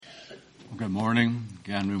Good morning.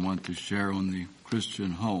 Again, we want to share on the Christian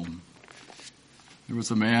home. There was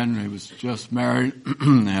a man who was just married,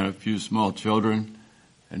 had a few small children,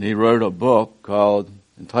 and he wrote a book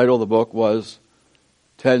entitled the book was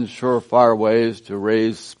 10 Surefire Ways to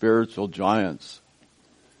Raise Spiritual Giants.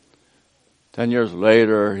 10 years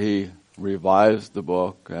later, he revised the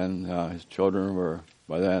book, and his children were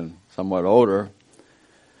by then somewhat older,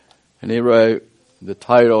 and he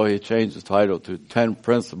changed the title to 10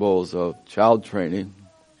 Principles of Child Training.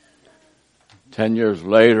 10 years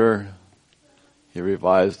later, he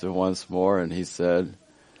revised it once more, and he said,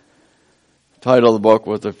 the title of the book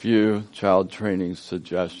was A Few Child Training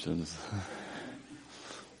Suggestions.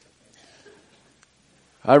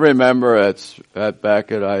 I remember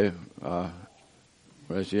back at I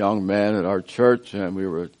was a young man at our church, and we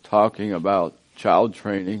were talking about child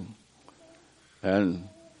training, and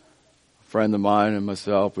friend of mine and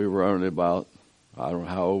myself, we were only about, I don't know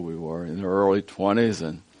how old we were, in the early 20s,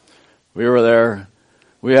 and we were there.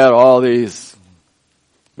 We had all these,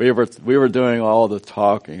 we were doing all the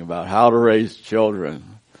talking about how to raise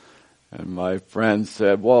children. And my friend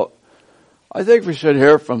said, well, I think we should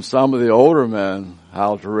hear from some of the older men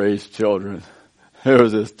how to raise children. There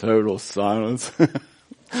was this total silence.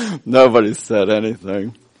 Nobody said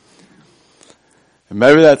anything. And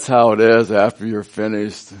maybe that's how it is after you're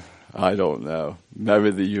finished. I don't know.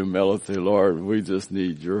 Maybe the humility, Lord, we just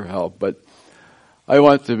need your help. But I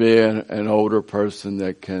want to be an older person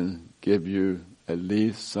that can give you at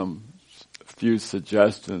least a few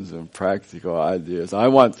suggestions and practical ideas. I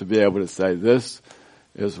want to be able to say, this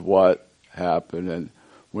is what happened. And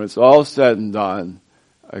when it's all said and done,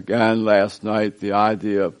 again, last night, the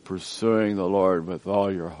idea of pursuing the Lord with all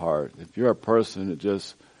your heart. If you're a person that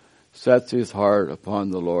just sets his heart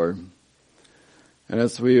upon the Lord. And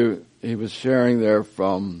as he was sharing there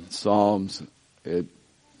from Psalms,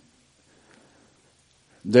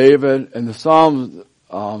 David, and the Psalms,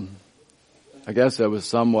 I guess that was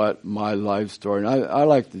somewhat my life story. And I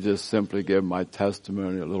like to just simply give my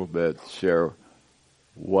testimony a little bit, share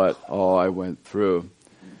what all I went through.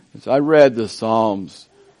 So I read the Psalms,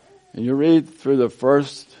 and you read through the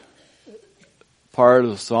first part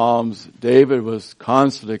of the Psalms, David was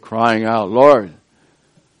constantly crying out, Lord.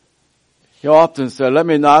 He often said, let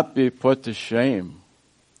me not be put to shame.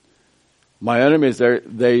 My enemies,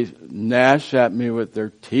 they gnash at me with their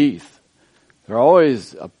teeth. They're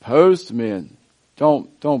always opposed to me, and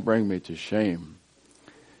don't bring me to shame.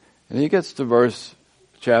 And he gets to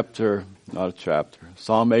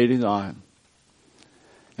Psalm 89.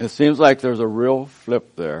 And it seems like there's a real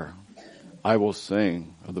flip there. I will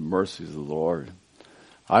sing of the mercies of the Lord.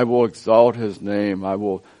 I will exalt his name. I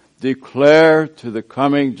will declare to the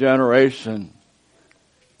coming generation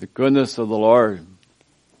the goodness of the Lord.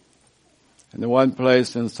 In the one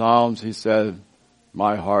place in Psalms, he said,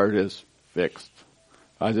 my heart is fixed.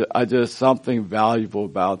 I just something valuable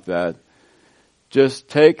about that. Just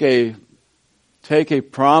take a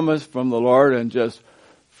promise from the Lord and just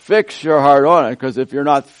fix your heart on it, because if you're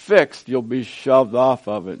not fixed, you'll be shoved off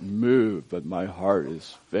of it and moved, but my heart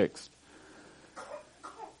is fixed.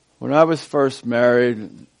 When I was first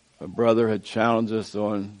married, a brother had challenged us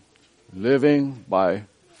on living by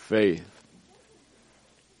faith.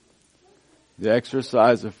 The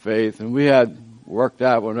exercise of faith. And we had worked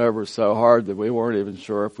that one over so hard that we weren't even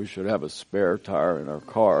sure if we should have a spare tire in our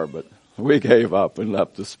car, but we gave up and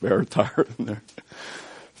left the spare tire in there.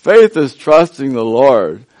 Faith is trusting the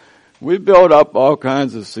Lord. We build up all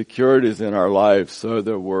kinds of securities in our life so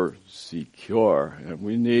that we're secure, and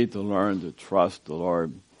we need to learn to trust the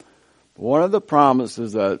Lord. One of the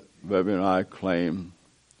promises that Baby and I claim,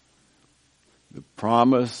 the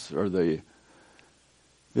promise, or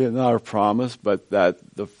not a promise, but that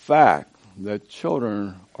the fact that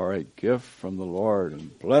children are a gift from the Lord,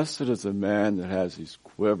 and blessed is the man that has his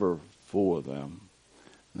quiver full of them.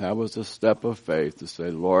 And that was a step of faith to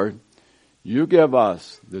say, Lord, you give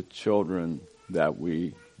us the children that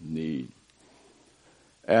we need.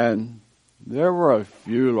 And there were a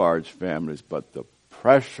few large families, but the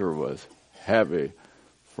pressure was heavy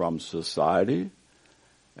from society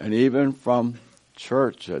and even from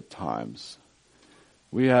church at times.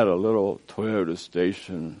 We had a little Toyota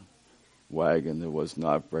station wagon that was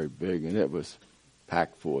not very big, and it was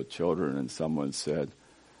packed full of children, and someone said,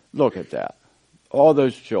 look at that. All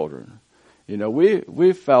those children. You know,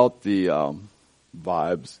 we felt the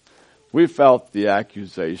vibes. We felt the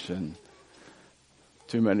accusation.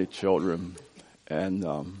 Too many children. And,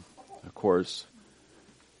 of course,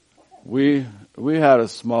 we had a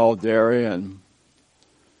small dairy, and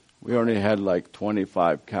we only had like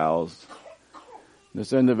 25 cows.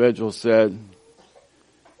 This individual said,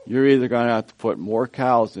 you're either going to have to put more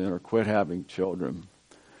cows in or quit having children.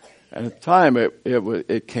 And at the time,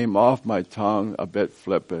 it came off my tongue a bit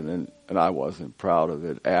flippant, and I wasn't proud of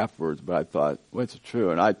it afterwards, but I thought, well, it's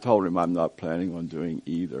true. And I told him I'm not planning on doing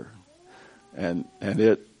either. And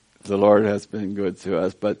the Lord has been good to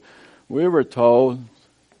us. But we were told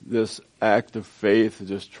this act of faith,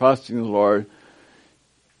 just trusting the Lord.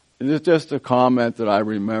 And it's just a comment that I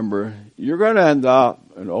remember. You're going to end up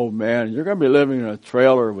an old man. You're going to be living in a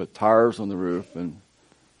trailer with tires on the roof. And,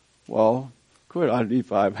 well, good.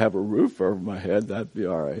 If I have a roof over my head, that'd be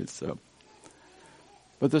all right. So,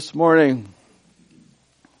 but this morning,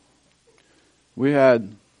 we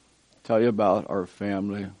had tell you about our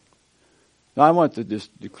family. Now, I want to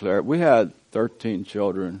just declare, we had 13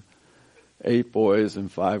 children, 8 boys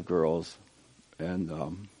and 5 girls. And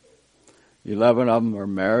 11 of them are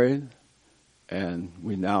married. And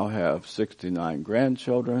we now have 69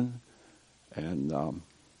 grandchildren. And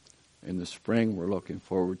in the spring, we're looking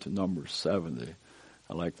forward to number 70.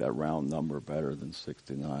 I like that round number better than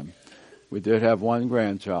 69. We did have one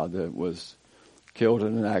grandchild that was killed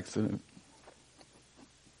in an accident.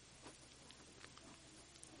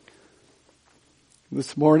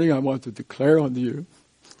 This morning, I want to declare unto you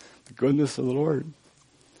the goodness of the Lord.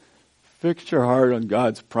 Fix your heart on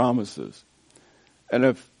God's promises. And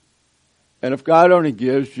if God only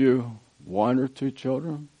gives you 1 or 2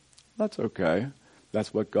 children, that's okay.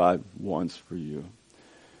 That's what God wants for you.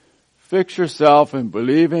 Fix yourself in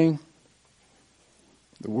believing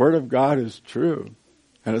the Word of God is true.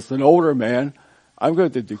 And as an older man, I'm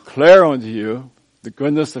going to declare unto you the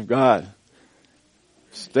goodness of God.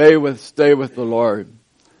 Stay with the Lord.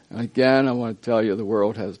 And again, I want to tell you the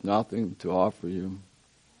world has nothing to offer you.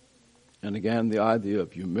 And again, the idea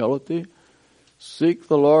of humility. Seek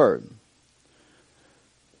the Lord.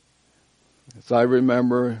 As I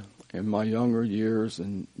remember in my younger years,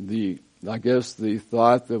 and I guess the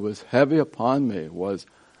thought that was heavy upon me was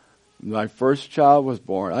my first child was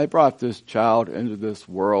born. I brought this child into this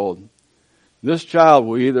world. This child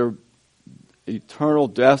will either eternal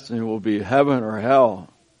destiny will be heaven or hell.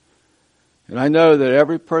 And I know that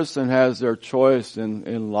every person has their choice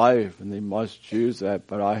in life, and they must choose that,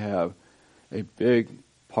 but I have a big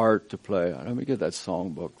part to play. Let me get that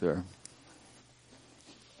songbook there.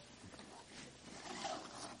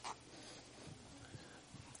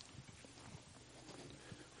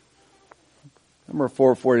 Number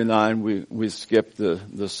 449, we skipped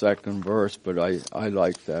the second verse, but I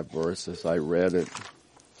liked that verse as I read it.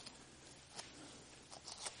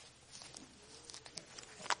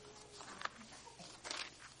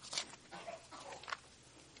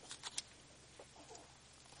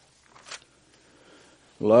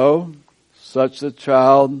 Lo, such a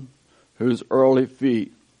child whose early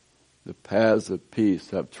feet the paths of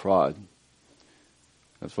peace have trod.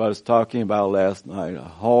 That's what I was talking about last night. A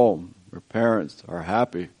home where parents are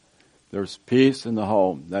happy. There's peace in the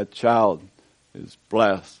home. That child is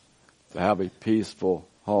blessed to have a peaceful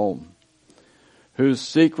home. Whose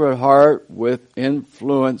secret heart with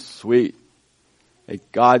influence sweet. A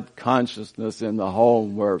God consciousness in the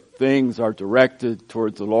home where things are directed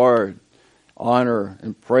towards the Lord. Honor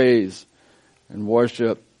and praise and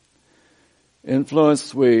worship. Influence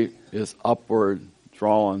sweet is upward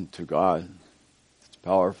drawn to God. It's a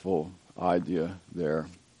powerful idea there.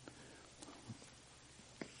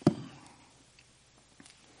 I'd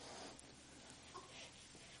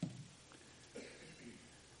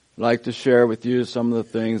like to share with you some of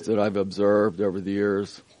the things that I've observed over the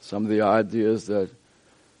years, some of the ideas that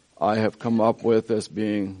I have come up with as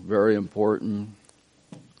being very important.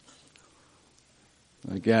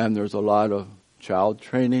 Again, there's a lot of child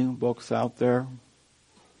training books out there.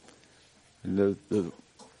 And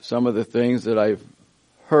some of the things that I've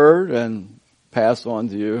heard and pass on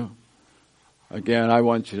to you, again, I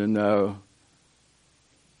want you to know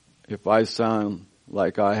if I sound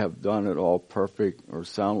like I have done it all perfect or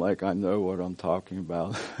sound like I know what I'm talking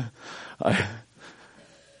about,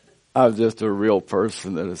 I'm just a real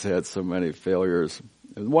person that has had so many failures.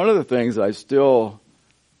 And one of the things I still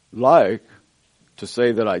like to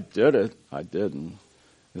say that I did it, I didn't.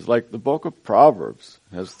 It's like the book of Proverbs.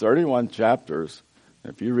 It has 31 chapters.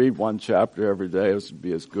 If you read one chapter every day, it would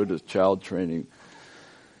be as good as child training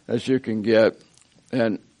as you can get.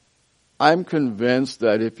 And I'm convinced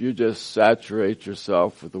that if you just saturate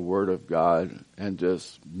yourself with the Word of God and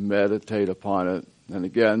just meditate upon it, and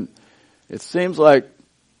again, it seems like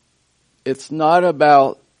it's not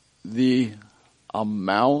about the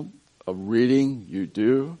amount of reading you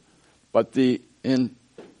do, but the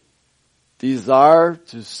desire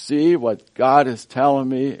to see what God is telling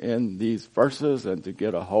me in these verses and to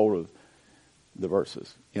get a hold of the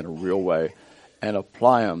verses in a real way and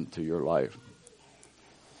apply them to your life.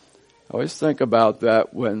 I always think about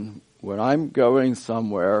that when I'm going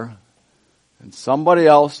somewhere and somebody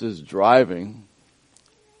else is driving.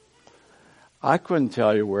 I couldn't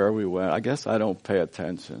tell you where we went. I guess I don't pay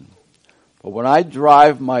attention. But when I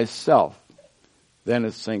drive myself, then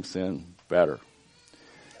it sinks in better.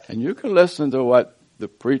 And you can listen to what the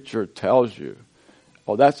preacher tells you.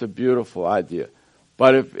 Oh, that's a beautiful idea.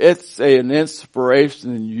 But if it's an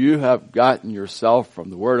inspiration and you have gotten yourself from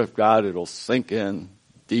the Word of God, it'll sink in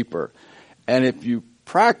deeper. And if you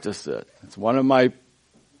practice it, it's one of my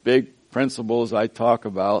big principles I talk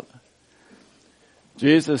about.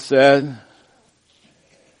 Jesus said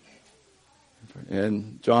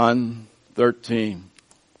in John 13,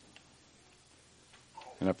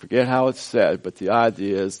 and I forget how it's said, but the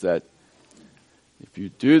idea is that if you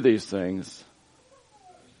do these things,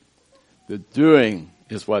 the doing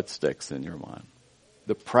is what sticks in your mind.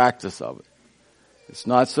 The practice of it. It's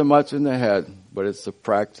not so much in the head, but it's the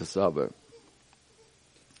practice of it.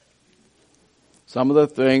 Some of the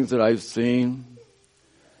things that I've seen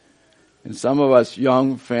in some of us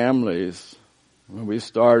young families, when we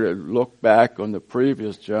started, look back on the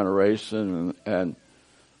previous generation and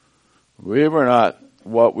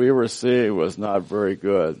what we were seeing was not very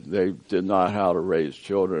good. They did not know how to raise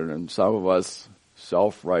children, and some of us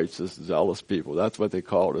self-righteous, zealous people, that's what they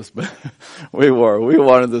called us, but we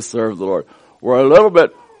wanted to serve the Lord. We're a little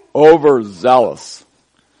bit overzealous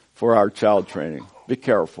for our child training. Be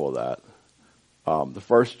careful of that. The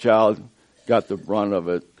first child got the brunt of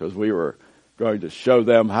it because we were going to show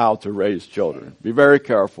them how to raise children. Be very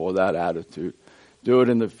careful of that attitude. Do it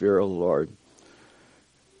in the fear of the Lord.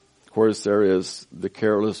 Of course, there is the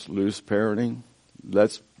careless, loose parenting.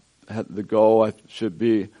 The goal should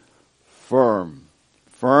be firm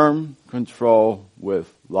control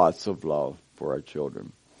with lots of love for our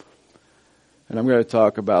children. And I'm going to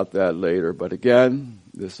talk about that later. But again,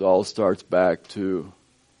 this all starts back to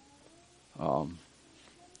did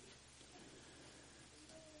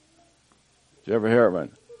you ever hear of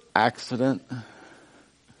an accident?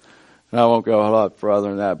 And I won't go a lot further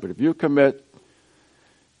than that, but if you commit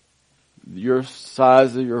your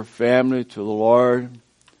size of your family to the Lord,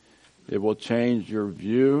 it will change your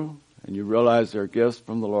view, and you realize they're gifts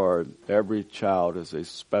from the Lord. Every child is a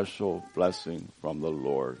special blessing from the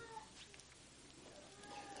Lord.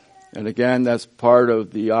 And again, that's part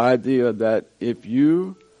of the idea that if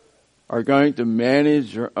you are going to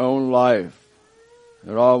manage your own life,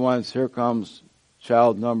 and all at once here comes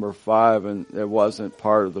child number 5 and it wasn't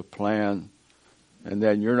part of the plan, and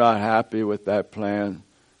then you're not happy with that plan,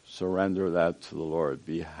 surrender that to the Lord.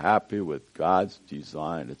 Be happy with God's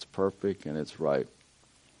design. It's perfect and it's right.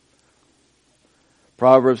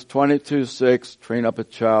 Proverbs 22:6, train up a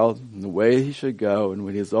child in the way he should go, and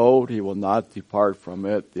when he is old, he will not depart from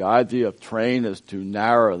it. The idea of train is to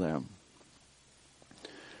narrow them.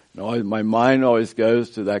 My mind always goes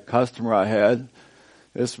to that customer I had.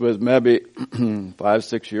 This was maybe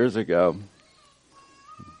 5-6 years ago.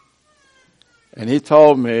 And he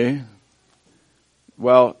told me,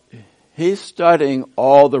 well, he's studying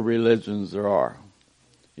all the religions there are.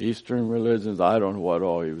 Eastern religions, I don't know what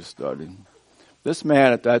all he was studying. This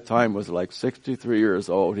man at that time was like 63 years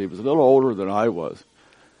old. He was a little older than I was.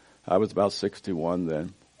 I was about 61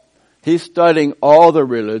 then. He's studying all the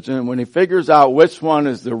religion. When he figures out which one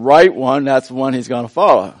is the right one, that's the one he's going to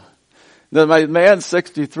follow. Then my man's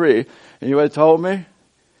 63, and you know what he told me?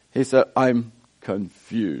 He said, I'm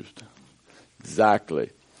confused. Exactly.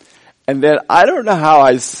 And then I don't know how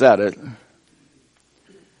I said it.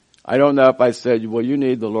 I don't know if I said, well, you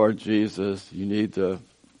need the Lord Jesus. You need to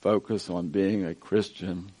focus on being a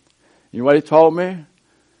Christian. You know what he told me?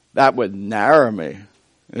 That would narrow me.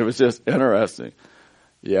 It was just interesting.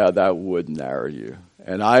 Yeah, that would narrow you.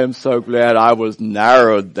 And I am so glad I was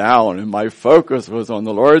narrowed down and my focus was on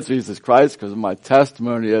the Lord Jesus Christ because my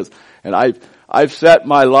testimony is, and I've set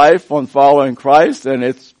my life on following Christ and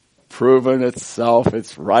it's proven itself,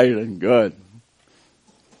 it's right and good.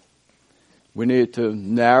 We need to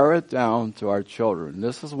narrow it down to our children.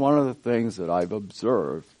 This is one of the things that I've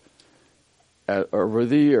observed over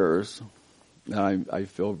the years, and I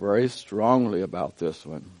feel very strongly about this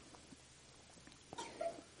one.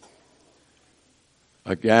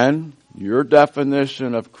 Again, your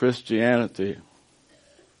definition of Christianity,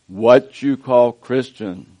 what you call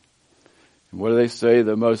Christian. What do they say?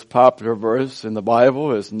 The most popular verse in the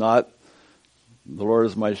Bible is not, the Lord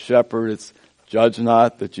is my shepherd, it's judge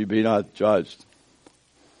not that you be not judged.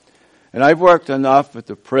 And I've worked enough at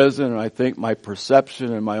the prison, and I think my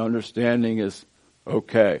perception and my understanding is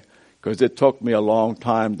okay. because it took me a long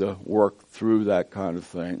time to work through that kind of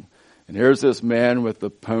thing. And here's this man with the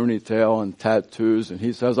ponytail and tattoos, and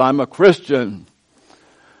he says, I'm a Christian.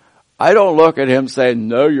 I don't look at him saying,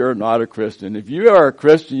 no, you're not a Christian. If you are a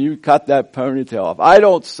Christian, you cut that ponytail off. I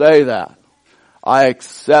don't say that. I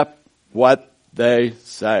accept what they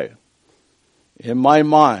say. In my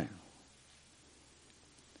mind.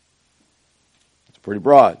 It's pretty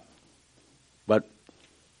broad. But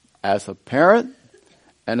as a parent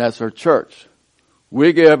and as our church,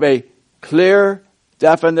 we give a clear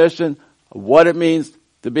definition of what it means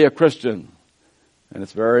to be a Christian. And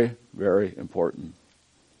it's very, very important.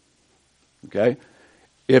 Okay?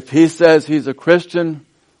 If he says he's a Christian,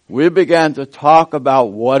 we began to talk about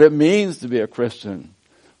what it means to be a Christian.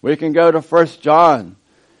 We can go to 1 John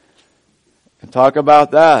and talk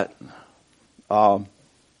about that.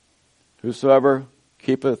 Whosoever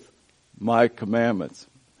keepeth my commandments.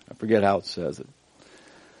 I forget how it says it.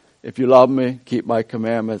 If you love me, keep my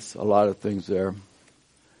commandments. A lot of things there.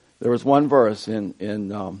 There was one verse in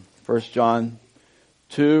 1 John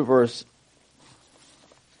 2, verse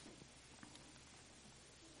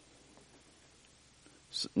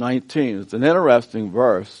 19. It's an interesting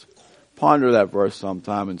verse. Ponder that verse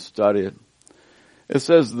sometime and study it. It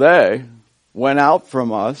says, they went out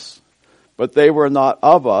from us, but they were not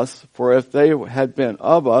of us. For if they had been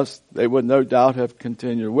of us, they would no doubt have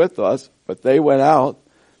continued with us. But they went out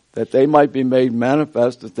that they might be made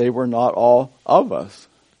manifest that they were not all of us.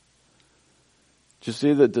 Do you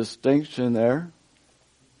see the distinction there?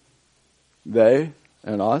 They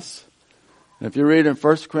and us. And if you read in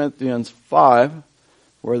 1 Corinthians 5,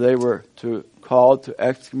 where they were called to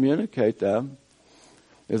excommunicate them,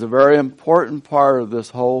 is a very important part of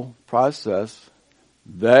this whole process.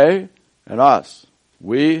 They and us.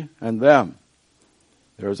 We and them.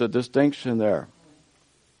 There's a distinction there.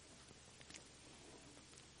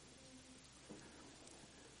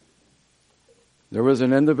 There was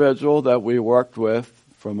an individual that we worked with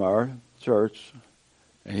from our church,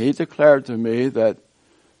 and he declared to me that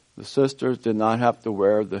the sisters did not have to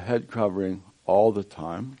wear the head covering all the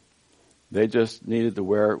time. They just needed to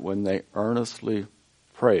wear it when they earnestly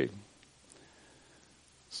prayed.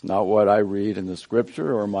 It's not what I read in the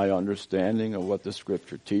scripture or my understanding of what the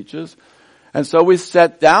scripture teaches. And so we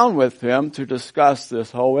sat down with him to discuss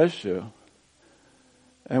this whole issue.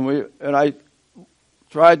 And I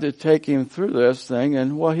tried to take him through this thing,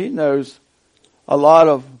 and well, he knows a lot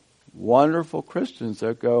of wonderful Christians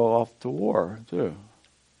that go off to war too.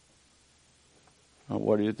 Now,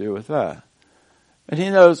 what do you do with that? And he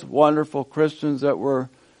knows wonderful Christians that were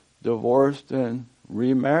divorced and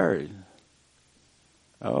remarried.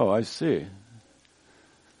 Oh, I see.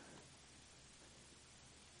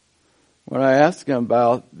 When I ask him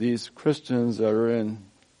about these Christians that are in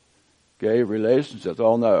gay relationships,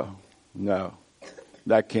 oh no,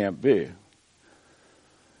 that can't be.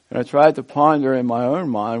 And I tried to ponder in my own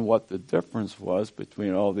mind what the difference was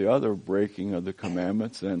between all the other breaking of the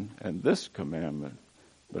commandments and this commandment.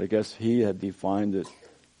 But I guess he had defined it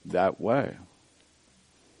that way.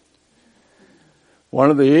 One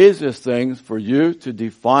of the easiest things for you to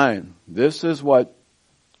define, this is what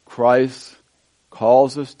Christ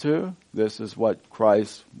calls us to, this is what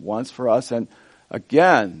Christ wants for us. And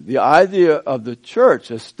again, the idea of the church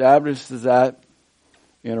establishes that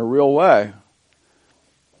in a real way.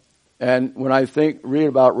 And when I read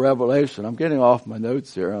about Revelation, I'm getting off my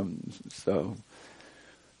notes here,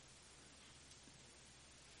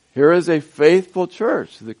 here is a faithful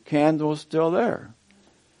church. The candle is still there.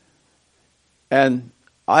 And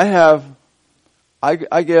I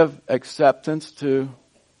give acceptance to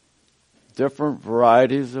different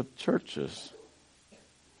varieties of churches.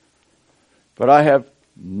 But I have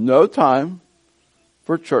no time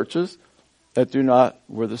for churches that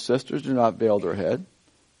where the sisters do not veil their head,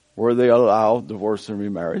 where they allow divorce and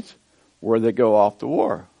remarriage, where they go off to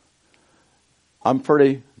war. I'm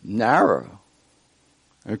pretty narrow.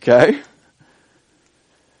 Okay?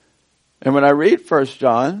 And when I read 1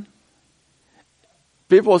 John,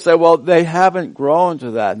 people will say, well, they haven't grown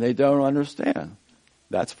to that and they don't understand.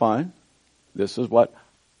 That's fine. This is what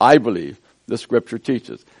I believe the scripture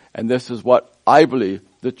teaches. And this is what I believe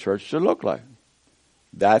the church should look like.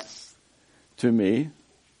 That's, to me,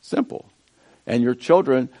 simple. And your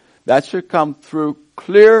children, that should come through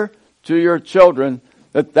clear to your children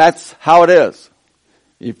that that's how it is.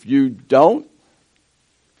 If you don't,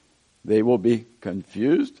 they will be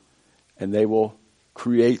confused and they will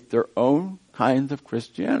create their own kind of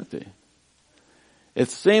Christianity. It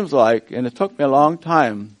seems like, and it took me a long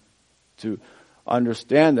time to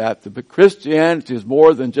understand that, but Christianity is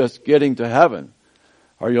more than just getting to heaven.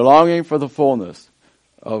 Are you longing for the fullness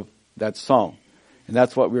of that song. And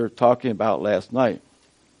that's what we were talking about last night.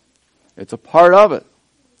 It's a part of it.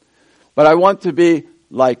 But I want to be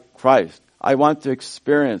like Christ. I want to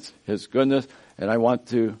experience His goodness, and I want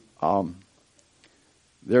to,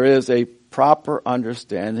 there is a proper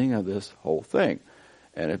understanding of this whole thing.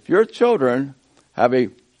 And if your children have a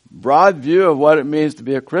broad view of what it means to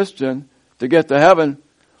be a Christian, to get to heaven,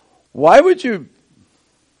 why would you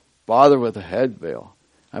bother with a head veil?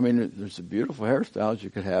 I mean, there's a beautiful hairstyles you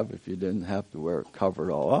could have if you didn't have to wear it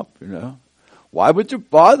covered all up, you know. Why would you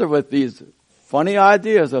bother with these funny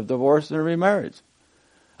ideas of divorce and remarriage?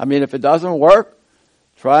 I mean, if it doesn't work,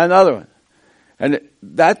 try another one. And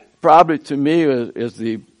that probably to me is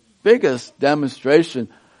the biggest demonstration.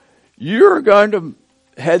 You're going to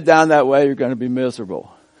head down that way, you're going to be miserable.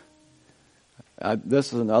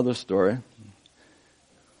 This is another story.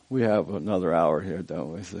 We have another hour here,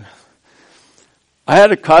 don't we? So, I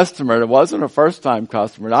had a customer that wasn't a first-time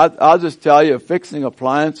customer. And I'll just tell you, fixing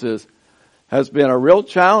appliances has been a real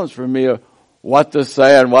challenge for me of what to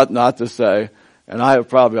say and what not to say. And I have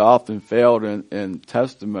probably often failed in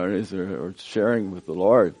testimonies or sharing with the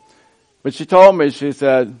Lord. But she told me, she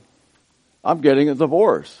said, I'm getting a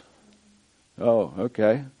divorce. Oh,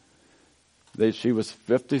 okay. She was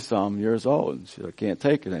 50-some years old. And she said, I can't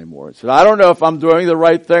take it anymore. She said, I don't know if I'm doing the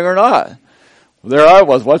right thing or not. Well, there I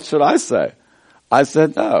was. What should I say? I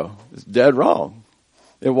said, no, it's dead wrong.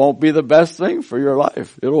 It won't be the best thing for your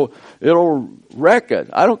life. It'll wreck it.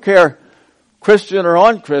 I don't care, Christian or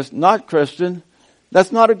not Christian.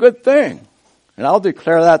 That's not a good thing. And I'll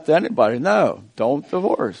declare that to anybody. No, don't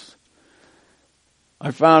divorce.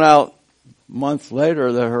 I found out months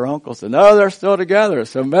later that her uncle said, no, they're still together.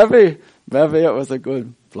 So maybe it was a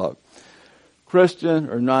good plug. Christian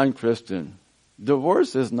or non-Christian,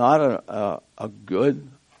 divorce is not a good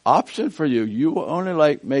option for you. You will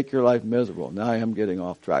only make your life miserable. Now I am getting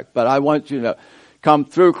off track. But I want you to come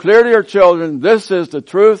through clear to your children. This is the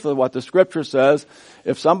truth of what the Scripture says.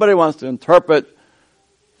 If somebody wants to interpret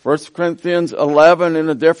 1 Corinthians 11 in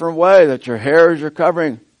a different way, that your hair is your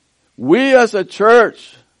covering, we as a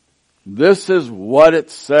church, this is what it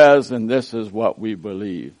says and this is what we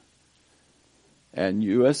believe. And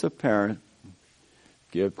you as a parent,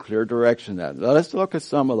 give clear direction to that. Now let's look at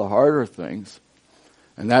some of the harder things.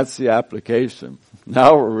 And that's the application.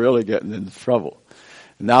 Now we're really getting into trouble.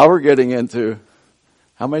 Now we're getting into,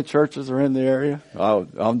 how many churches are in the area? Oh,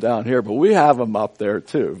 I'm down here, but we have them up there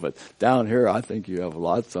too. But down here, I think you have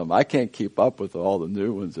lots of them. I can't keep up with all the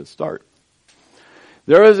new ones that start.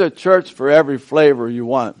 There is a church for every flavor you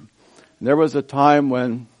want. And there was a time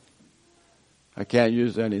when, I can't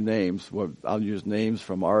use any names. I'll use names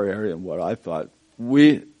from our area and what I thought.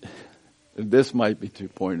 This might be too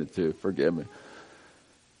pointed too, forgive me.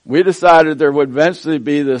 We decided there would eventually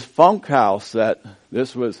be this funk house that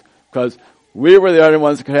this was, because we were the only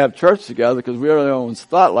ones that could have church together because we were the only ones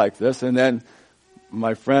thought like this. And then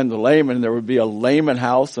my friend, the layman, there would be a layman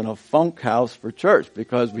house and a funk house for church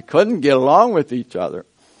because we couldn't get along with each other.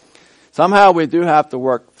 Somehow we do have to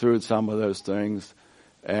work through some of those things.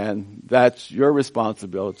 And that's your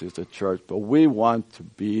responsibility as a church. But we want to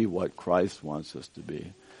be what Christ wants us to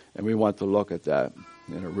be. And we want to look at that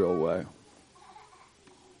in a real way.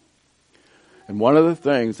 And one of the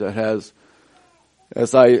things that has,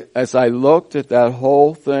 as I looked at that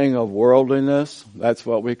whole thing of worldliness, that's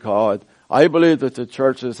what we call it. I believe that the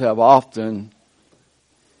churches have often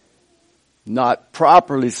not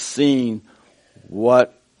properly seen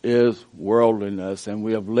what is worldliness, and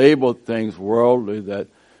we have labeled things worldly that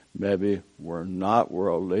maybe were not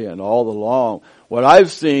worldly. And all along, what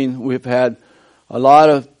I've seen, we've had a lot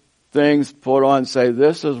of things put on, say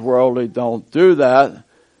this is worldly, don't do that.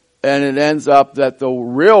 And it ends up that the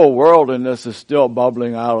real worldliness is still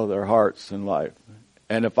bubbling out of their hearts and life.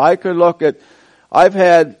 And if I could look at, I've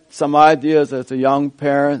had some ideas as a young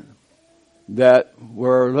parent that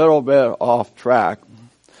were a little bit off track.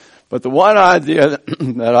 But the one idea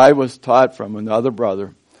that I was taught from another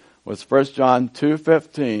brother was 1 John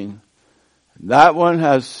 2:15. That one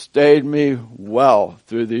has stayed me well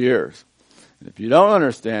through the years. And if you don't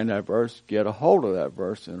understand that verse, get a hold of that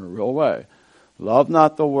verse in a real way. Love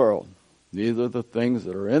not the world, neither the things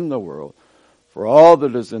that are in the world. For all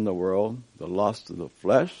that is in the world, the lust of the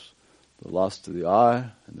flesh, the lust of the eye,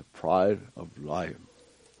 and the pride of life.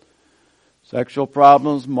 Sexual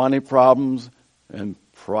problems, money problems, and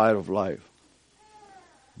pride of life.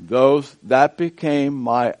 That became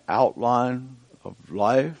my outline of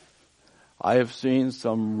life. I have seen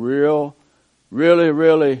some really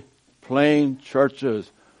plain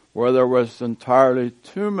churches where there was entirely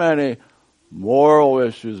too many moral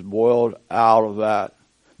issues boiled out of that.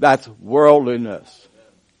 That's worldliness.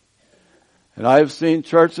 And I've seen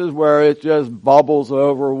churches where it just bubbles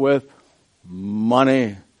over with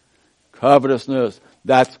money, covetousness.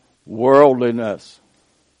 That's worldliness.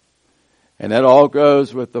 And it all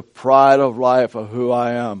goes with the pride of life of who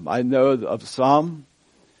I am. I know of some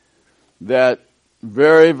that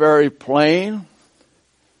very, very plain.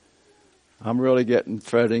 I'm really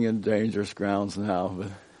treading in dangerous grounds now.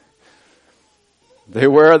 But they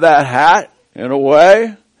wear that hat in a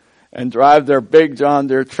way and drive their big John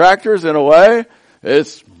Deere tractors in a way.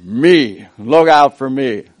 It's me. Look out for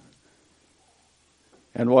me.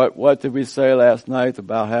 And what did we say last night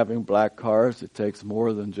about having black cars? It takes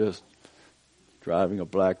more than just driving a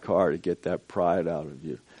black car to get that pride out of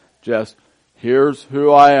you. Just, here's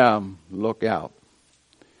who I am. Look out.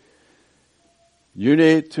 You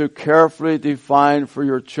need to carefully define for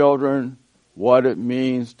your children what it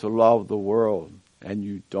means to love the world. And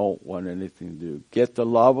you don't want anything to do. Get the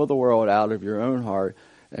love of the world out of your own heart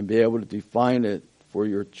and be able to define it for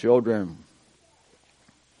your children.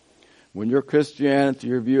 When your Christianity,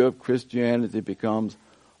 your view of Christianity becomes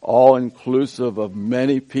all-inclusive of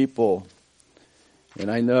many people,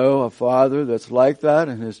 and I know a father that's like that,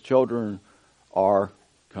 and his children are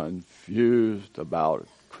confused about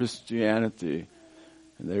Christianity,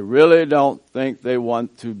 and they really don't think they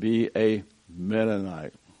want to be a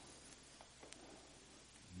Mennonite.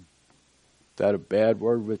 Is that a bad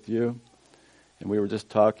word with you? And we were just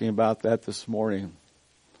talking about that this morning.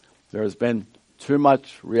 There's been too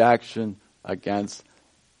much reaction against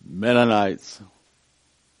Mennonites.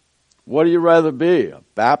 What do you rather be? A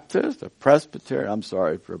Baptist? A Presbyterian? I'm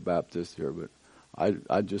sorry for a Baptist here, but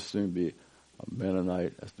I'd just soon be a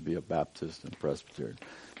Mennonite as to be a Baptist and Presbyterian.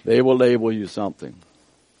 They will label you something.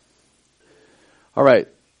 All right,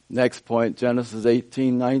 next point, Genesis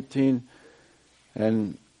 18:19.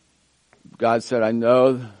 And God said, I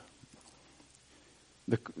know,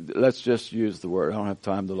 let's just use the word. I don't have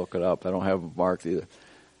time to look it up. I don't have it marked either.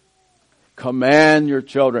 Command your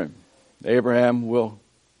children. Abraham will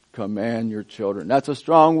command your children. That's a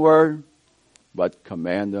strong word, but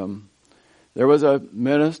command them. There was a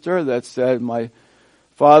minister that said, my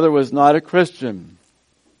father was not a Christian,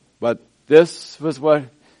 but this was what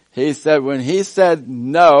he said. When he said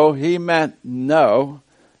no, he meant no.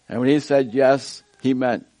 And when he said yes, he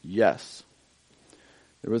meant yes.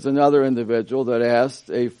 There was another individual that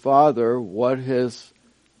asked a father what he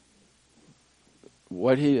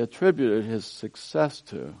attributed his success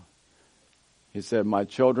to. He said, my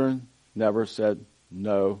children never said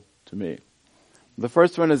no to me. The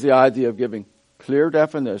first one is the idea of giving clear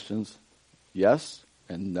definitions, yes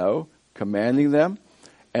and no, commanding them,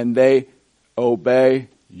 and they obey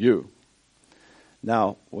you.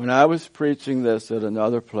 Now, when I was preaching this at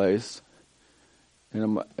another place,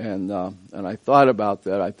 and I thought about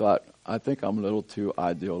that, I think I'm a little too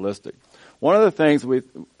idealistic. One of the things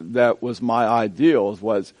that was my ideals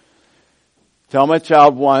was tell my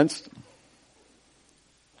child once,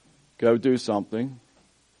 go do something,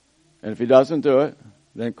 and if he doesn't do it,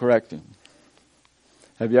 then correct him.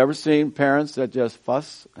 Have you ever seen parents that just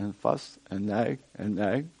fuss and nag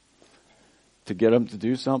to get them to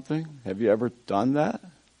do something? Have you ever done that?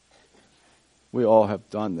 We all have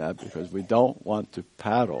done that because we don't want to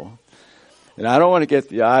paddle. And I don't want to get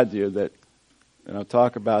the idea that, and I'll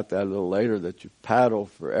talk about that a little later, that you paddle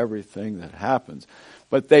for everything that happens.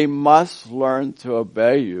 But they must learn to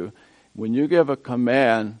obey you. When you give a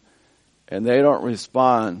command and they don't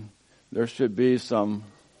respond, there should be some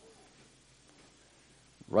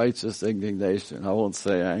righteous indignation. I won't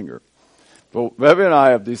say anger. But Bevy and I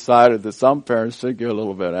have decided that some parents should get a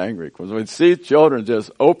little bit angry. Because when we see children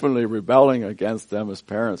just openly rebelling against them as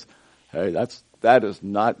parents, hey, that is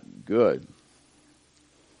not good.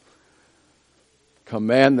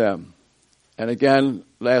 Command them. And again,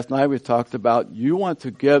 last night we talked about you want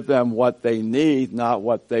to give them what they need, not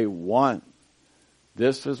what they want.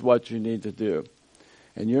 This is what you need to do.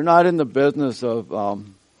 And you're not in the business of,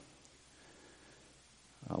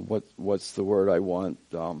 what's the word I want?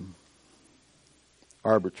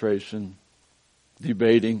 Arbitration,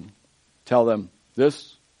 debating. Tell them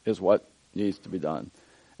this is what needs to be done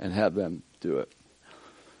and have them do it.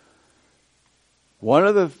 One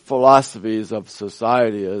of the philosophies of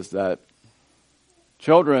society is that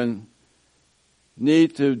children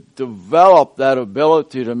need to develop that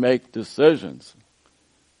ability to make decisions.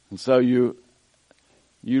 And so you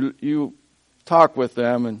talk with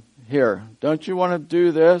them and here, don't you want to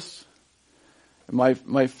do this?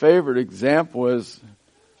 My favorite example is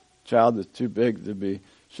a child that's too big to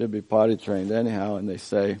should be potty trained anyhow, and they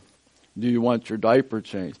say, do you want your diaper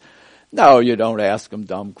changed? No, you don't ask them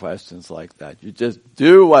dumb questions like that. You just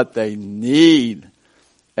do what they need.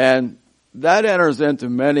 And that enters into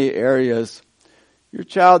many areas. Your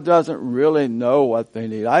child doesn't really know what they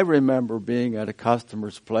need. I remember being at a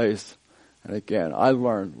customer's place, and again, I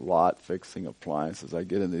learned a lot fixing appliances. I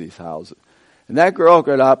get into these houses. And that girl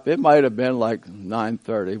got up, it might have been like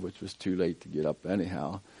 9:30, which was too late to get up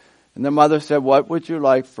anyhow. And the mother said, "What would you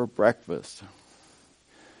like for breakfast?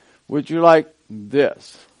 Would you like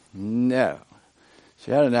this?" No.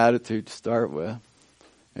 She had an attitude to start with.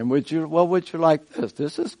 And would you like this?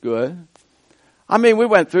 This is good. I mean, we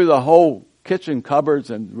went through the whole kitchen cupboards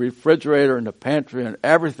and refrigerator and the pantry and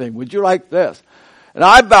everything. Would you like this? And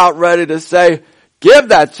I'm about ready to say, give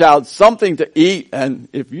that child something to eat. And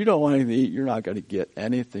if you don't want anything to eat, you're not going to get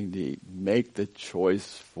anything to eat. Make the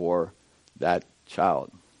choice for that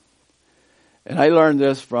child. And I learned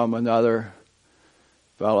this from another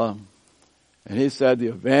fellow. And he said, the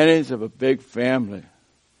advantage of a big family,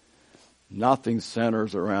 nothing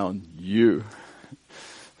centers around you.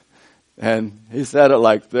 And he said it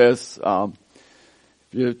like this, and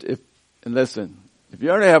listen, if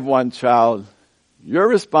you only have one child, your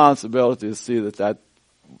responsibility is to see that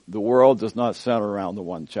the world does not center around the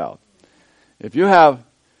one child. If you have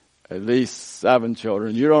at least 7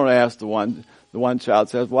 children, you don't ask the one child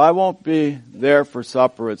says, well, I won't be there for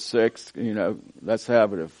supper at 6, let's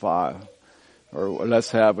have it at 5, or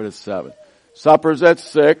let's have it at 7. Supper's at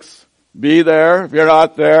 6. Be there. If you're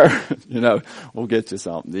not there, we'll get you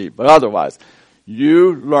something to eat. But otherwise,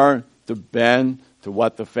 you learn to bend to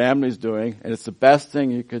what the family's doing, and it's the best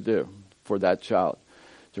thing you could do for that child.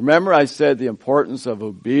 Do you remember I said the importance of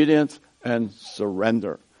obedience and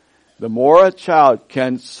surrender? The more a child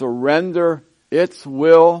can surrender its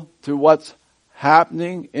will to what's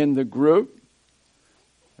happening in the group,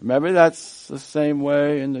 remember that's the same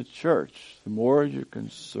way in the church. The more you can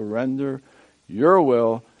surrender your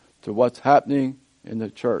will to what's happening in the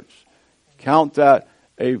church. Count that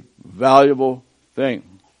a valuable thing.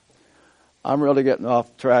 I'm really getting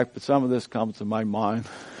off track, but some of this comes to my mind.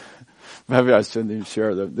 Maybe I shouldn't even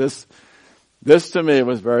share that. This to me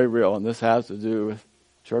was very real, and this has to do with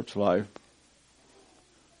church life.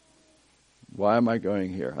 Why am I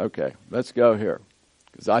going here? Okay, let's go here,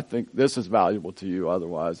 because I think this is valuable to you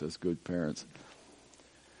otherwise as good parents.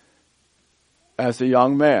 As a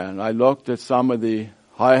young man, I looked at some of the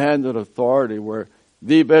high-handed authority where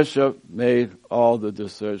the bishop made all the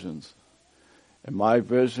decisions. And my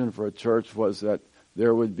vision for a church was that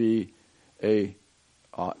there would be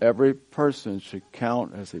every person should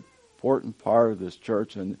count as an important part of this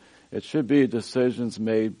church, and it should be decisions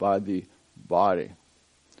made by the body.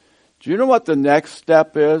 Do you know what the next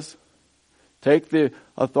step is? Take the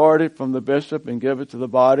authority from the bishop and give it to the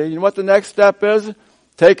body. You know what the next step is?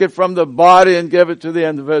 Take it from the body and give it to the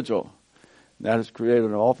individual. That has created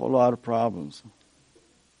an awful lot of problems.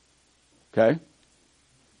 Okay?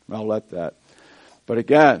 I'll let that. But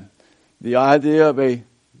again, the idea of a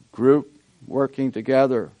group working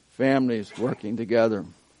together, families working together,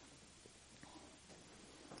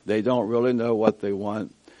 they don't really know what they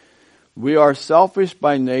want. We are selfish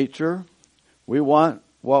by nature. We want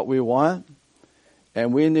what we want.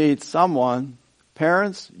 And we need someone.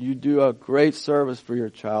 Parents, you do a great service for your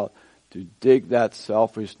child to dig that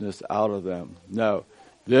selfishness out of them. No,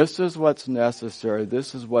 this is what's necessary.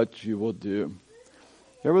 This is what you will do.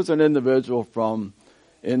 There was an individual from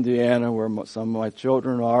Indiana where some of my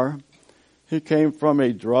children are. He came from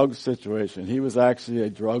a drug situation. He was actually a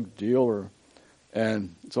drug dealer.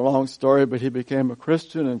 And it's a long story, but he became a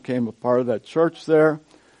Christian and became a part of that church there.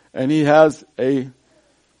 And he's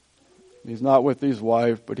not with his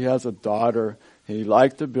wife, but he has a daughter. And he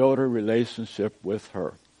liked to build a relationship with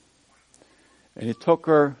her. And he took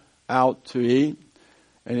her out to eat,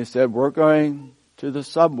 and he said, we're going to the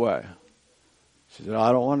Subway. She said,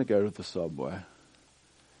 I don't want to go to the Subway.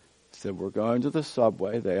 He said, we're going to the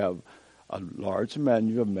Subway. They have a large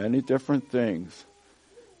menu of many different things.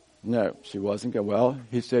 No, she wasn't going. Well,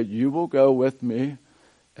 he said, you will go with me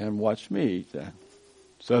and watch me eat that.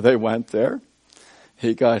 So they went there.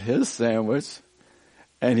 He got his sandwich,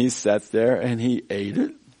 and he sat there, and he ate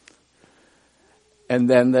it. And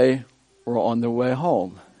then they were on their way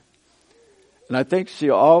home. And I think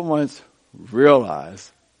she almost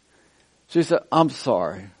realized, she said, I'm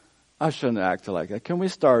sorry. I shouldn't have acted like that. Can we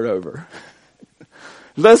start over?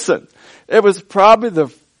 Listen, it was probably the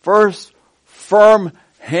first firm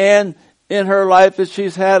hand in her life that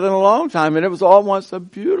she's had in a long time, and it was almost a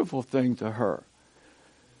beautiful thing to her.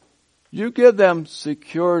 You give them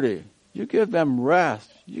security. You give them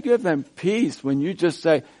rest. You give them peace when you just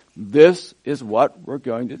say, this is what we're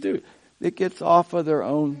going to do. It gets off of their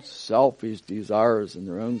own selfish desires and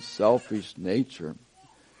their own selfish nature.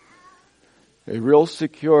 A real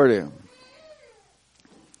security.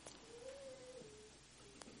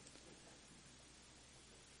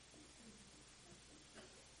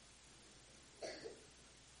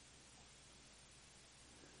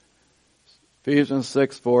 Ephesians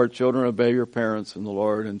 6:4, children, obey your parents in the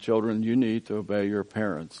Lord, and children, you need to obey your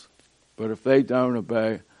parents. But if they don't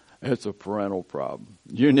obey, it's a parental problem.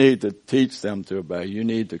 You need to teach them to obey. You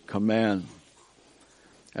need to command.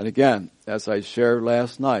 And again, as I shared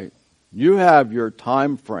last night, you have your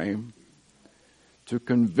time frame to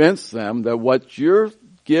convince them that what you're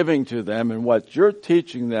giving to them and what you're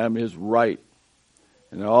teaching them is right.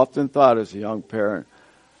 And I often thought as a young parent,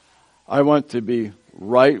 I want to be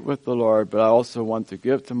right with the Lord, but I also want to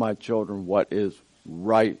give to my children what is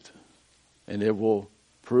right. And it will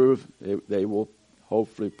prove, they will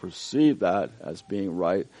hopefully perceive that as being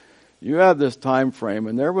right. You have this time frame,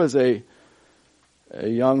 and there was a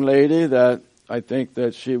young lady that I think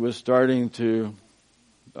that she was starting to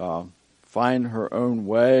find her own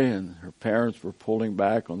way, and her parents were pulling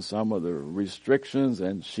back on some of the restrictions,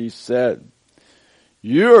 and she said,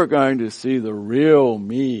 "You're going to see the real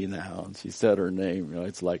me now." And she said her name.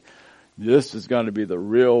 It's like, this is going to be the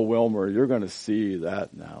real Wilmer. You're going to see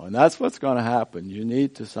that now. And that's what's going to happen. You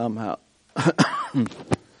need to somehow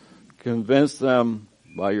convince them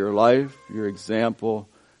by your life, your example,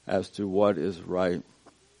 as to what is right.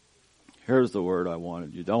 Here's the word I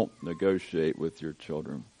wanted. You don't negotiate with your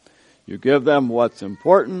children. You give them what's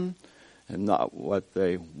important and not what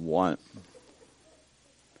they want.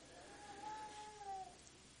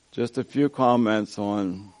 Just a few comments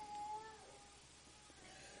on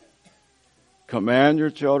command your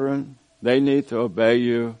children. They need to obey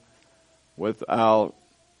you without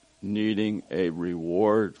needing a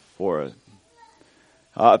reward for it.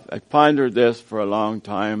 I pondered this for a long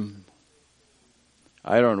time.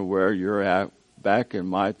 I don't know where you're at. Back in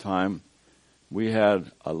my time, we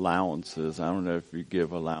had allowances. I don't know if you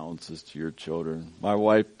give allowances to your children. My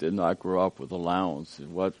wife did not grow up with allowance.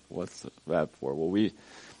 What's that for? Well,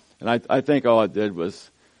 I think all I did was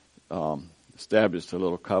established a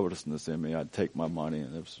little covetousness in me. I'd take my money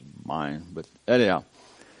and it was mine. But anyhow,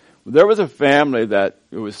 there was a family that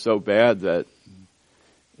it was so bad that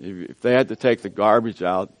if they had to take the garbage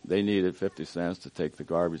out, they needed 50 cents to take the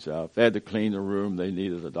garbage out. If they had to clean the room, they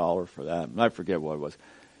needed $1 for that. And I forget what it was.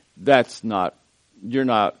 You're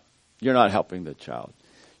not helping the child.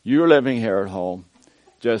 You're living here at home.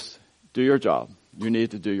 Just do your job. You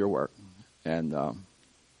need to do your work. And,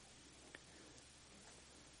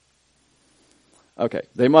 okay,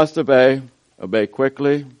 they must obey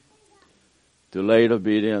quickly. Delayed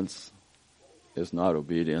obedience is not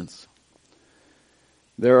obedience.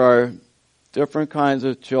 There are different kinds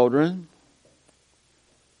of children.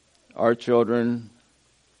 Our children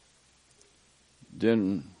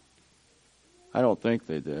I don't think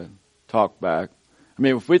they did, talk back. I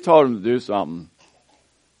mean, if we told them to do something,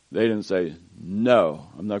 they didn't say, "No,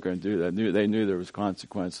 I'm not going to do that." They knew there was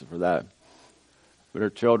consequences for that. But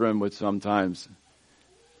our children would sometimes,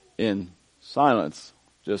 in silence,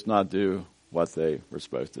 just not do what they were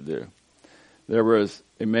supposed to do. There was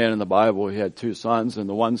a man in the Bible, he had 2 sons, and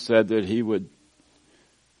the one said that he wouldn't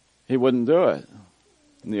do it.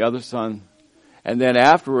 And the other son, and then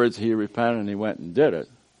afterwards he repented and he went and did it.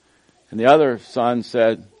 And the other son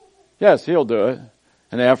said, "Yes, he'll do it."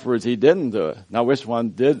 And afterwards he didn't do it. Now which one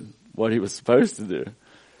did what he was supposed to do?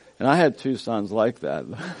 And I had 2 sons like that.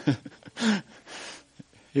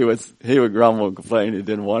 He would grumble and complain he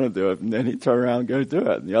didn't want to do it, and then he'd turn around and go do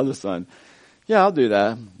it. And the other son, "Yeah, I'll do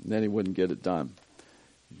that." And then he wouldn't get it done.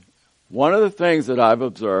 One of the things that I've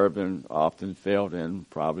observed and often failed in,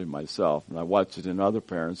 probably myself, and I watch it in other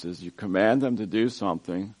parents, is you command them to do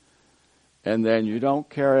something, and then you don't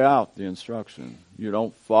carry out the instruction. You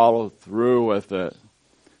don't follow through with it.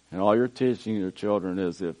 And all you're teaching your children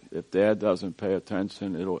is if dad doesn't pay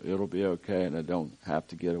attention, it'll be okay, and I don't have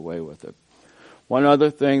to get away with it. One other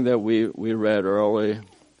thing that we read early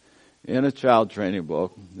in a child training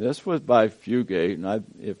book, this was by Fugate, and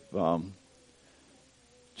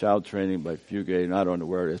child training by Fugate, and I don't know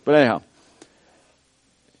where it is. But anyhow,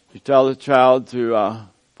 you tell the child to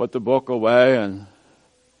put the book away and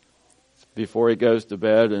before he goes to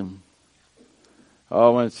bed, and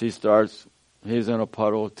once he starts, he's in a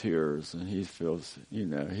puddle of tears and he feels,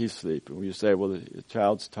 he's sleeping. When you say, well, the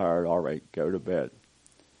child's tired, all right, go to bed.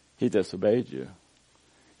 He disobeyed you.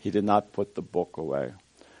 He did not put the book away.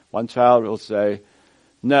 One child will say,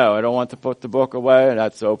 "No, I don't want to put the book away," and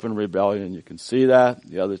that's open rebellion. You can see that.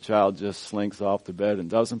 The other child just slinks off the bed and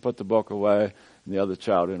doesn't put the book away, and the other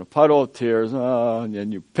child in a puddle of tears, and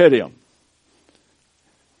then you pity them.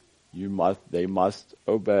 They must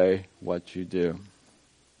obey what you do.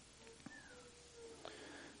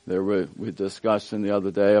 We discussed the other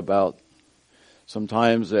day about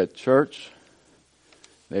sometimes at church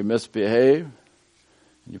they misbehave.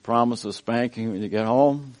 You promise a spanking when you get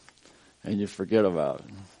home. and you forget about it.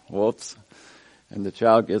 Whoops. And the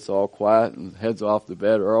child gets all quiet and heads off to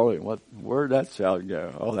bed early. Where'd that child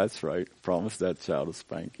go? Oh, that's right. Promise that child a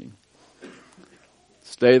spanking.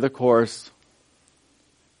 Stay the course.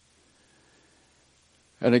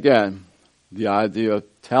 And again, the idea of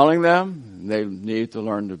telling them they need to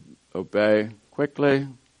learn to obey quickly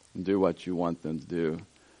and do what you want them to do.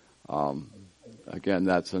 Again,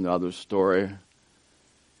 that's another story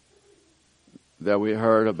that we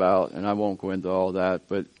heard about, and I won't go into all that,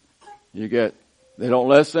 but they don't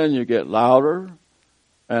listen, you get louder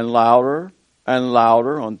and louder and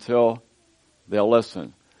louder until they'll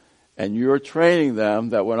listen. And you're training them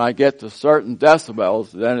that when I get to certain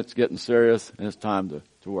decibels, then it's getting serious and it's time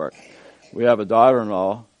to work. We have a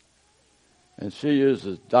daughter-in-law, and she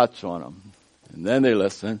uses Dutch on them. And then they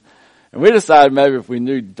listen. And we decided maybe if we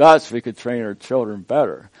knew Dutch, we could train our children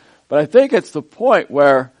better. But I think it's the point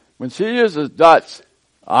where when she uses Dutch,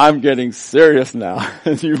 I'm getting serious now,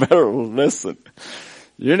 and you better listen.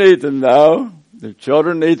 You need to know, the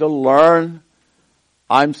children need to learn,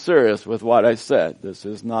 I'm serious with what I said. This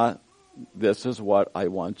is what I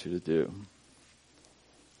want you to do.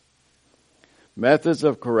 Methods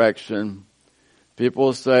of correction.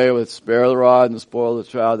 People say, let's spare the rod and spoil the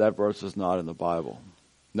child. That verse is not in the Bible.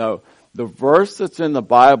 No, the verse that's in the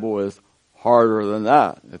Bible is harder than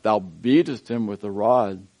that. If thou beatest him with a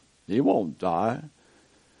rod, he won't die.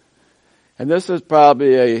 And this is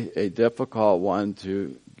probably a difficult one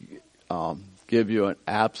to give you an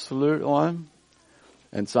absolute on.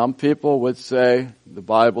 And some people would say the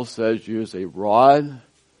Bible says use a rod.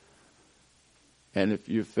 And if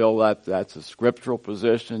you feel that that's a scriptural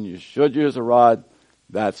position, you should use a rod,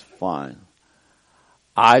 that's fine.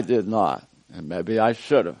 I did not, and maybe I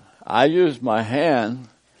should have. I used my hand.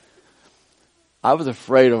 I was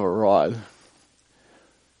afraid of a rod.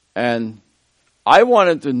 And I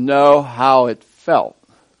wanted to know how it felt.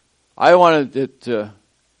 I wanted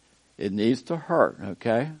it needs to hurt,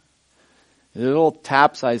 okay? The little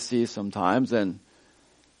taps I see sometimes, and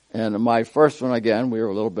my first one, again, we were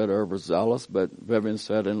a little bit overzealous, but Vivian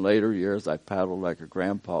said in later years I paddled like a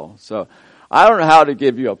grandpa. So I don't know how to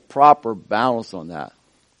give you a proper balance on that.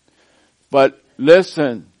 But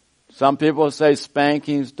listen, some people say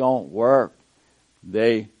spankings don't work.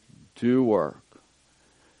 They do work.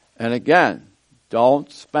 And again,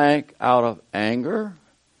 don't spank out of anger.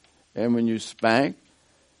 And when you spank,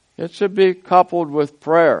 it should be coupled with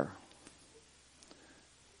prayer.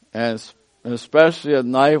 And especially at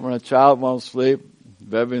night when a child won't sleep,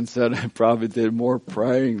 Vivian said I probably did more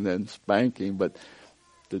praying than spanking, but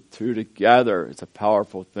the two together is a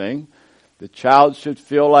powerful thing. The child should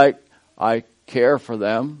feel like I care for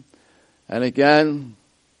them. And again,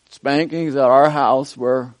 spankings at our house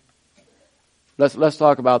were, let's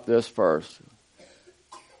talk about this first.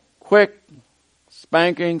 Quick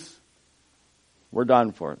spankings, we're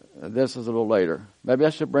done for it. This is a little later. Maybe I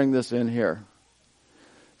should bring this in here.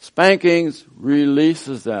 Spankings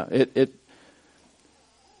releases them.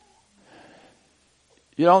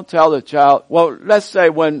 You don't tell the child, well, let's say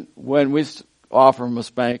when we offer them a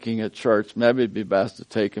spanking at church, maybe it'd be best to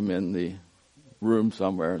take them in the room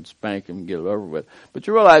somewhere and spank them and get it over with. But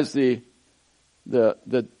you realize the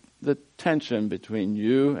tension between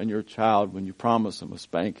you and your child when you promise them a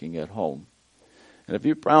spanking at home. And if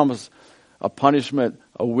you promise a punishment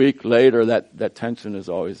a week later, that tension is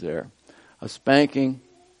always there. A spanking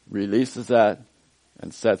releases that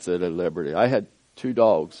and sets it at liberty. I had 2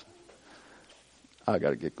 dogs. I got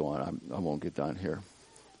to get going. I won't get done here.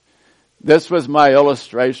 This was my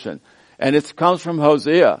illustration. And it comes from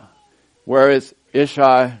Hosea, where it's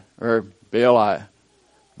Ishai or Baali.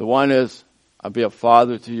 The one is, I'll be a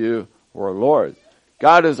father to you or a Lord.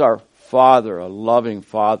 God is our father, a loving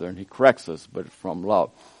father, and he corrects us, but from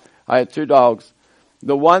love. I had 2 dogs.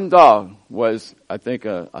 The one dog was, I think,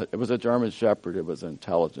 it was a German Shepherd. It was an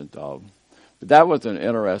intelligent dog. But that was an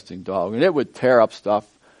interesting dog. And it would tear up stuff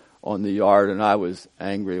on the yard, and I was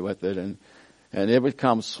angry with it. And it would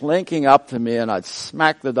come slinking up to me, and I'd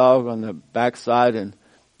smack the dog on the backside, and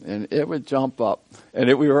it would jump up.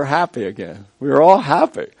 And we were happy again. We were all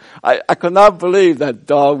happy. I could not believe that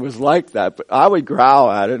dog was like that. But I would growl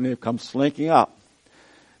at it, and it would come slinking up.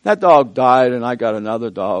 That dog died, and I got another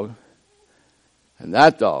dog. And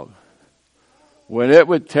that dog, when it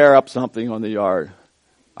would tear up something on the yard,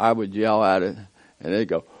 I would yell at it, and it'd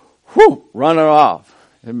go, whoo, running off.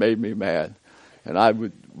 It made me mad. And I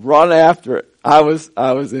would run after it. I was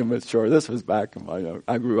immature. This was back in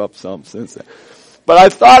I grew up some since then. But I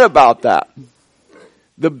thought about that.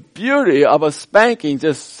 The beauty of a spanking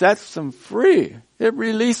just sets them free. It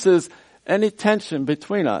releases any tension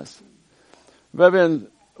between us. Vivian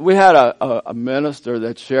we had a minister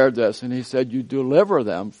that shared this, and he said, you deliver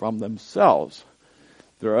them from themselves.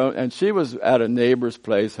 Their own, and she was at a neighbor's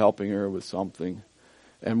place helping her with something.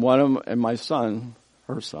 And my son,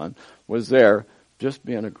 her son, was there just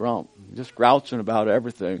being a grump, just grouching about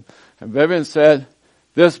everything. And Vivian said,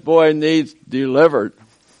 this boy needs delivered.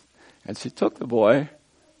 And she took the boy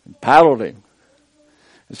and paddled him.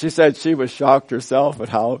 And she said she was shocked herself at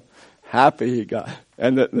how happy he got.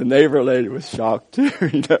 And the neighbor lady was shocked too.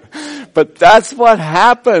 You know? But that's what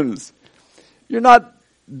happens. You're not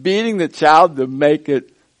beating the child to make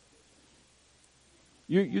it.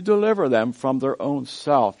 You deliver them from their own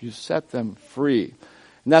self. You set them free.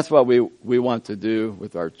 And that's what we want to do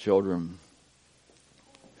with our children.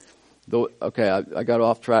 Okay, I got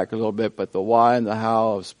off track a little bit, but the why and the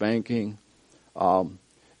how of spanking,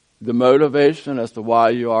 the motivation as to why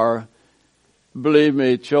you are, believe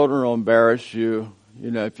me, children will embarrass you.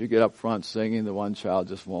 You know, if you get up front singing, the one child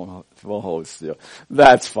just won't hold still.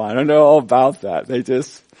 That's fine. I know all about that.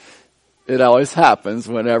 It always happens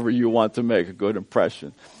whenever you want to make a good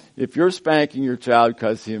impression. If you're spanking your child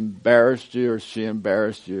because he embarrassed you or she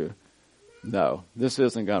embarrassed you, no, this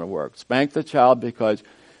isn't going to work. Spank the child because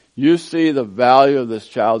you see the value of this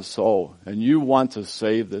child's soul and you want to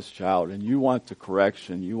save this child and you want the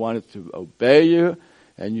correction. You want it to obey you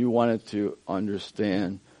and you want it to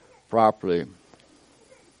understand properly.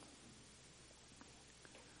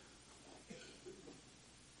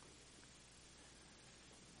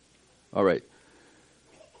 All right.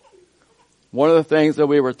 One of the things that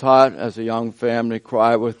we were taught as a young family,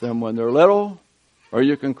 cry with them when they're little, or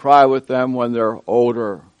you can cry with them when they're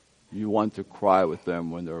older. You want to cry with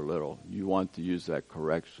them when they're little. You want to use that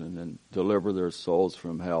correction and deliver their souls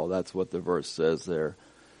from hell. That's what the verse says there.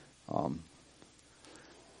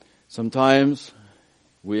 Sometimes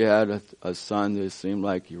we had a son that seemed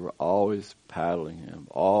like you were always paddling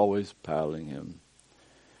him.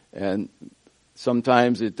 And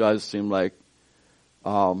sometimes it does seem like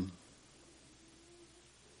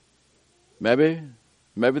maybe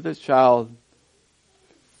this child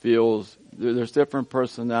feels, there's different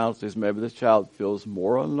personalities. Maybe this child feels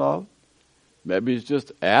more in love. Maybe he's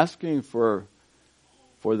just asking for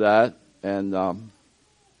that and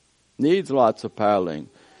needs lots of paddling.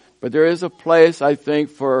 But there is a place, I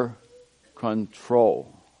think, for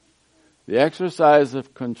control. The exercise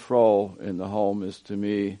of control in the home is, to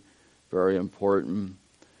me, very important.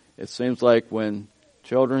 It seems like when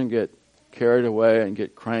children get carried away and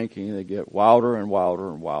get cranky, they get wilder and wilder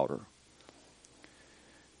and wilder.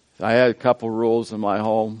 I had a couple rules in my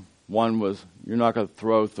home. One was, you're not going to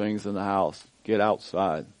throw things in the house. Get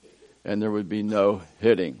outside. And there would be no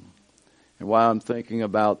hitting. And while I'm thinking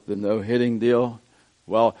about the no hitting deal,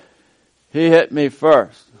 well, he hit me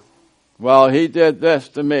first. Well, he did this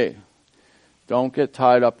to me. Don't get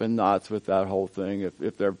tied up in knots with that whole thing.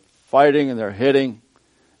 If they're fighting and they're hitting,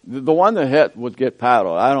 the one that hit would get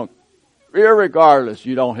paddled. Irregardless,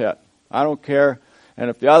 you don't hit. I don't care. And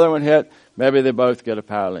if the other one hit, maybe they both get a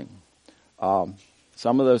paddling.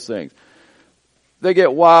 Some of those things. They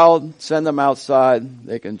get wild, send them outside.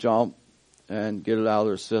 They can jump and get it out of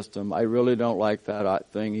their system. I really don't like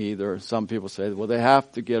that thing either. Some people say, well, they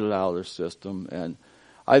have to get it out of their system. And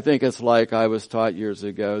I think it's like I was taught years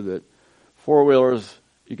ago that four-wheelers,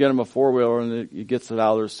 you get them a four-wheeler and it gets it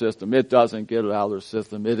out of their system. It doesn't get it out of their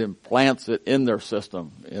system. It implants it in their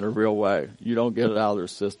system in a real way. You don't get it out of their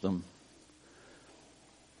system.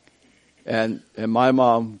 And my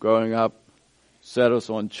mom, growing up, set us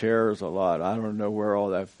on chairs a lot. I don't know where all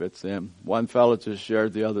that fits in. One fellow just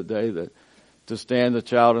shared the other day that to stand the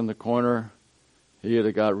child in the corner, he would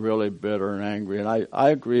have got really bitter and angry. And I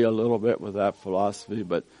agree a little bit with that philosophy,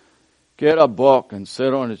 but get a book and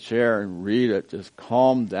sit on a chair and read it. Just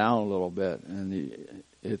calm down a little bit, and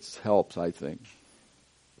it helps, I think.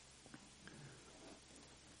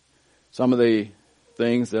 Some of the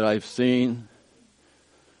things that I've seen,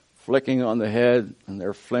 flicking on the head, and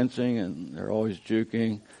they're flinching, and they're always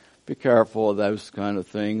juking. Be careful of those kind of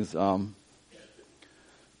things.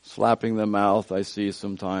 Slapping the mouth, I see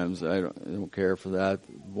sometimes. I don't care for that.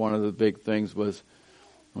 One of the big things was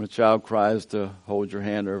when a child cries to hold your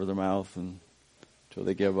hand over their mouth until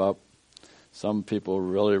they give up. Some people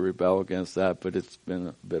really rebel against that, but it's been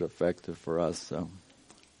a bit effective for us. So,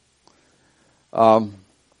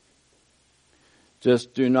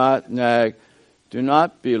 just do not nag. Do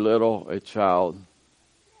not belittle a child.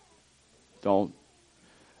 Don't.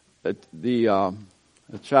 A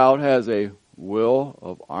child has a will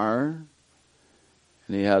of iron,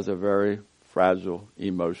 and he has a very fragile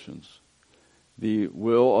emotions. The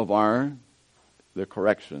will of iron, the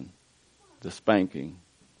correction, the spanking.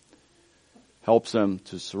 helps them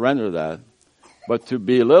to surrender that. But to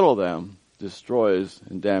belittle them destroys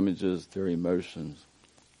and damages their emotions.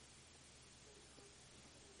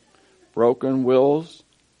 Broken wills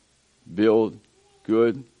build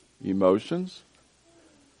good emotions.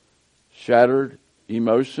 Shattered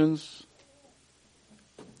emotions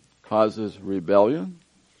causes rebellion.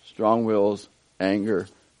 Strong wills, anger,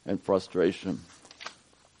 and frustration.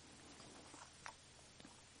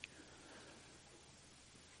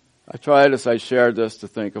 I tried, as I shared this, to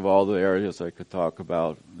think of all the areas I could talk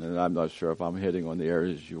about, and I'm not sure if I'm hitting on the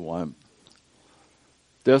areas you want.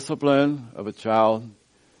 Discipline of a child,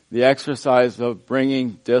 the exercise of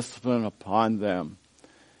bringing discipline upon them.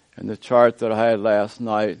 And the chart that I had last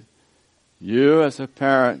night, you as a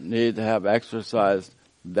parent need to have exercised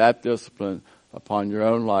that discipline upon your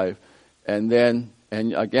own life. And then,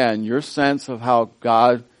 and again, your sense of how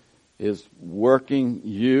God is working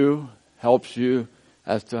you helps you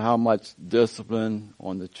as to how much discipline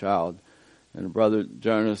on the child. And Brother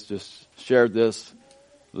Jonas just shared this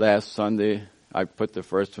last Sunday. I put the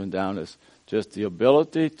first one down as just the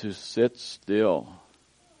ability to sit still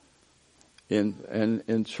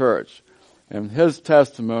in church. And his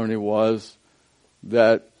testimony was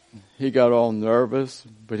that he got all nervous,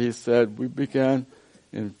 but he said we began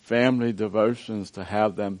in family devotions to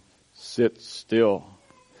have them sit still.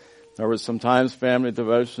 There were sometimes family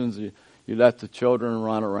devotions, you let the children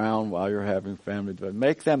run around while you're having family devotion.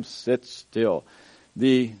 Make them sit still.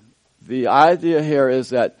 The idea here is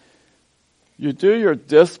that you do your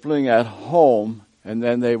disciplining at home, and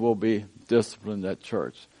then they will be disciplined at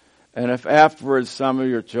church. And if afterwards some of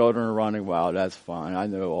your children are running wild, that's fine. I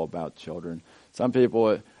know all about children. Some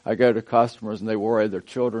people, I go to customers and they worry their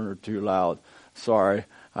children are too loud. Sorry,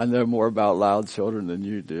 I know more about loud children than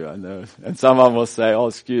you do, I know. And some of them will say, oh,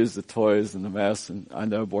 excuse the toys and the mess, and I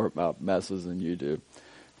know more about messes than you do.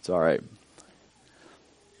 It's all right.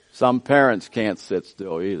 Some parents can't sit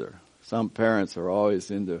still either. Some parents are always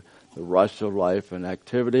into the rush of life and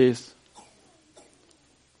activities.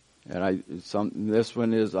 And this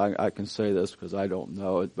one is, I can say this because I don't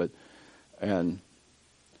know it, and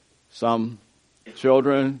some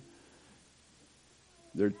children,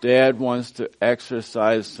 their dad wants to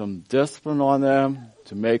exercise some discipline on them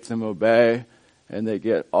to make them obey, and they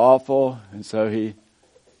get awful, and so he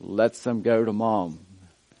lets them go to mom.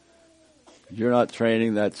 You're not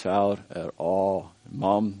training that child at all.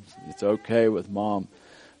 Mom, it's okay with mom.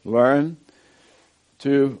 Learn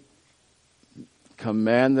to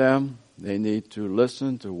command them. They need to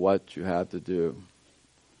listen to what you have to do.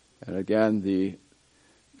 And again, the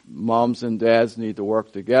moms and dads need to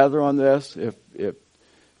work together on this. If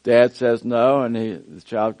dad says no and the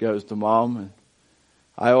child goes to mom, and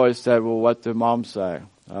I always said, well, what did mom say?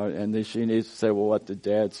 And then she needs to say, well, what did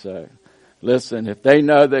dad say? Listen, if they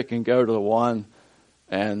know they can go to the one,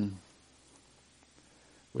 and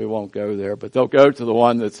we won't go there, but they'll go to the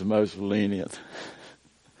one that's the most lenient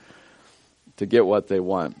to get what they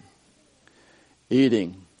want.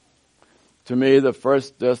 Eating. To me, the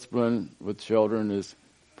first discipline with children is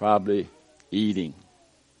probably eating.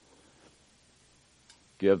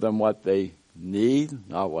 Give them what they need,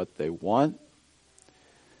 not what they want.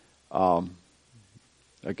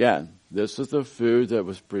 Again, this is the food that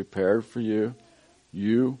was prepared for you.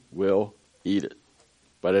 You will eat it.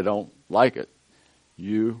 But I don't like it.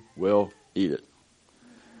 You will eat it.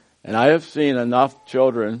 And I have seen enough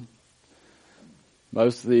children,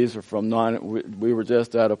 most of these are from we were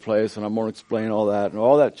just at a place, and I'm going to explain all that. And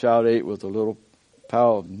all that child ate was a little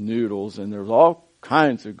pile of noodles, and there was all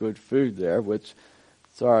kinds of good food there, which,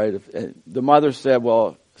 sorry, the mother said,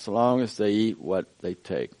 well, as long as they eat what they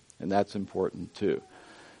take. And that's important too.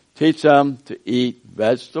 Teach them to eat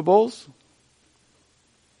vegetables,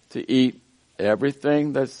 to eat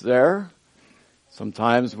everything that's there.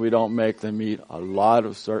 Sometimes we don't make them eat a lot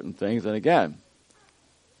of certain things. And again,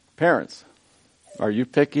 parents, are you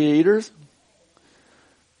picky eaters?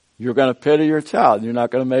 You're going to pity your child. You're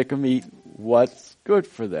not going to make them eat what's good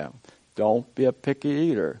for them. Don't be a picky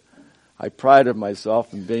eater. I prided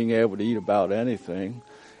myself in being able to eat about anything.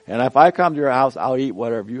 And if I come to your house, I'll eat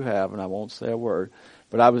whatever you have, and I won't say a word.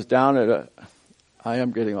 But I was down at I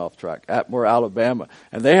am getting off track, Atmore, Alabama,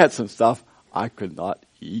 and they had some stuff I could not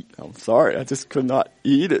eat. I'm sorry, I just could not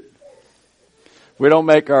eat it. We don't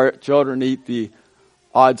make our children eat the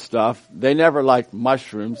odd stuff. They never liked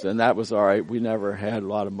mushrooms, and that was all right. We never had a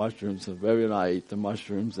lot of mushrooms, so Vivi and I ate the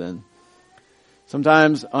mushrooms. And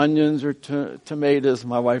sometimes onions or tomatoes.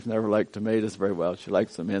 My wife never liked tomatoes very well. She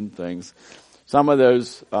likes them in things. Some of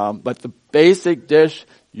those, but the basic dish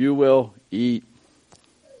you will eat.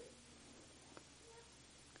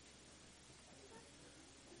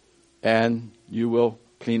 and you will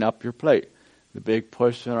clean up your plate. The big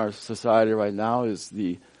push in our society right now is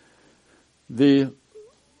the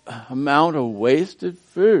amount of wasted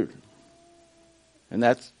food. And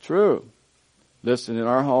that's true. Listen, in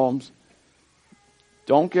our homes,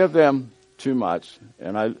 don't give them too much.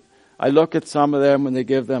 And I look at some of them when they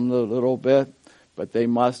give them a little bit, but they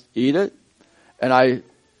must eat it. And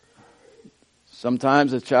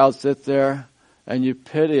sometimes a child sits there and you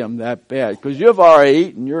pity them that bad because you've already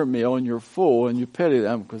eaten your meal and you're full, and you pity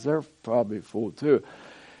them because they're probably full too.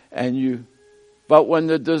 But when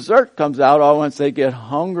the dessert comes out, all at once they get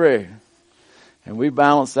hungry. And we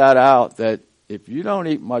balance that out, that if you don't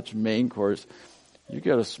eat much main course, you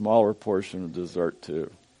get a smaller portion of dessert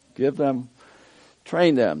too. Give them,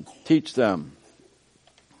 train them, teach them.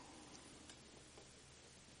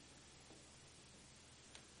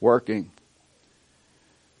 Working.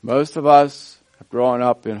 Most of us have grown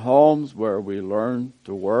up in homes where we learn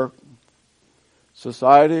to work.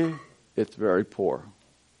 Society, it's very poor.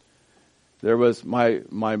 There was my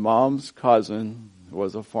mom's cousin who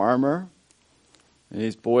was a farmer, and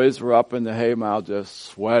these boys were up in the haymow just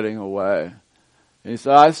sweating away. And he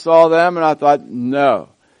said, I saw them and I thought, no,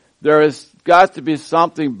 there has got to be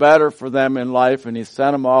something better for them in life, and he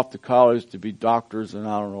sent them off to college to be doctors, and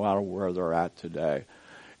I don't know where they're at today.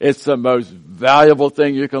 It's the most valuable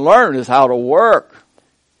thing you can learn is how to work.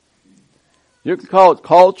 You can call it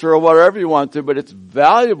culture or whatever you want to, but it's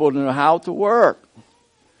valuable to know how to work.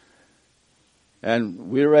 And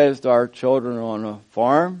we raised our children on a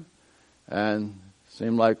farm, and it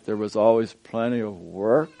seemed like there was always plenty of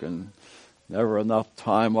work and never enough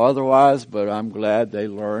time otherwise, but I'm glad they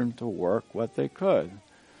learned to work what they could.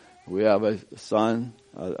 We have a son,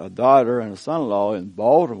 a daughter, and a son-in-law in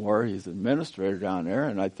Baltimore. He's an administrator down there,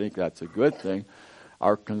 and I think that's a good thing.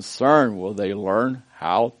 Our concern, will they learn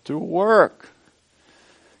how to work?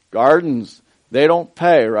 Gardens, they don't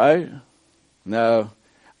pay, right? No.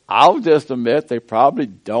 I'll just admit they probably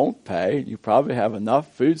don't pay. You probably have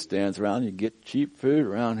enough food stands around. You get cheap food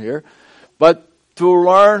around here. But to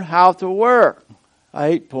learn how to work. I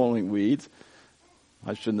hate pulling weeds.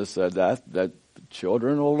 I shouldn't have said that.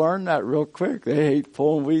 Children will learn that real quick. They hate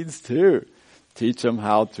pulling weeds too. Teach them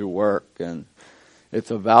how to work. And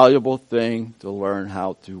it's a valuable thing to learn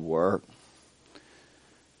how to work.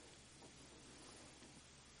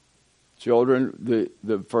 Children,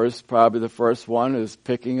 probably the first one is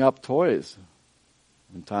picking up toys.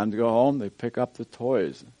 When time to go home, they pick up the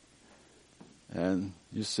toys. And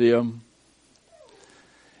you see them.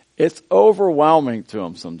 It's overwhelming to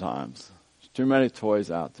them sometimes. There's too many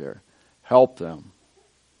toys out there. Help them.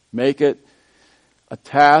 Make it a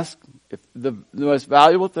task. If the most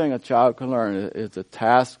valuable thing a child can learn is a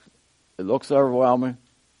task. It looks overwhelming.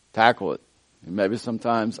 Tackle it. And maybe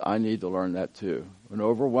sometimes I need to learn that too. An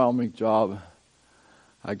overwhelming job,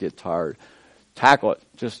 I get tired. Tackle it.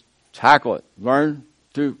 Just tackle it. Learn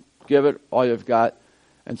to give it all you've got.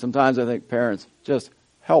 And sometimes I think parents just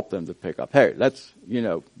help them to pick up. Hey, let's,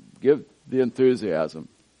 give the enthusiasm.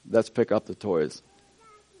 Let's pick up the toys.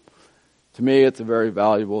 To me, it's very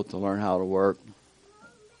valuable to learn how to work.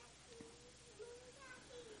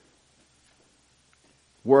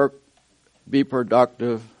 Work, be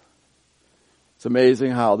productive. It's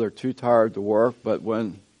amazing how they're too tired to work, but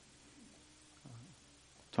when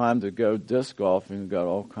time to go disc golfing, you've got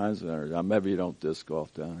all kinds of energy. Now, maybe you don't disc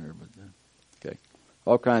golf down here, but okay.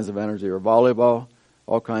 All kinds of energy. Or volleyball,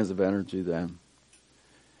 all kinds of energy then.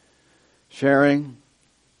 Sharing,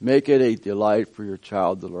 make it a delight for your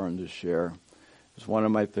child to learn to share. It's one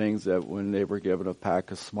of my things that when they were given a pack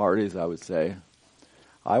of Smarties, I would say,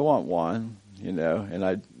 I want one,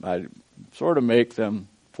 and I'd sort of make them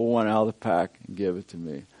pull one out of the pack and give it to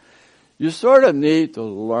me. You sort of need to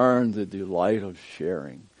learn the delight of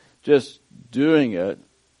sharing. Just doing it,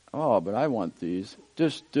 but I want these.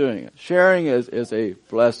 Just doing it. Sharing is a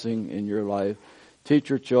blessing in your life. Teach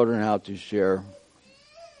your children how to share.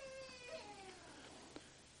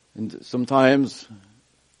 And sometimes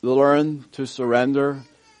learn to surrender.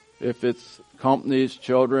 If it's company's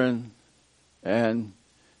children and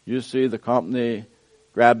you see the company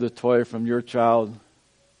grab the toy from your child,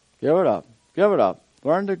 give it up. Give it up.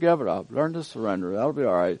 Learn to give it up. Learn to surrender. That'll be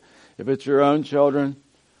all right. If it's your own children,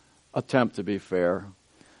 attempt to be fair.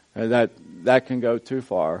 And that can go too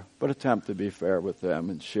far, but attempt to be fair with them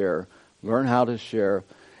and share. Learn how to share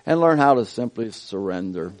and learn how to simply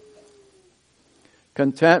surrender.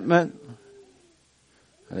 Contentment.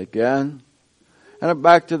 And again, and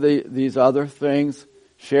back to these other things.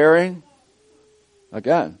 Sharing.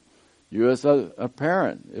 Again, you as a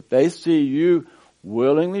parent, if they see you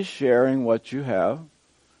willingly sharing what you have,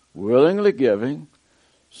 willingly giving,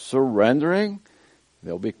 surrendering,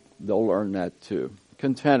 they'll learn that too.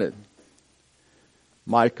 Contented.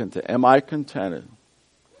 Am I contented?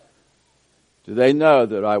 Do they know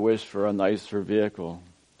that I wish for a nicer vehicle?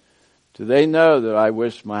 Do they know that I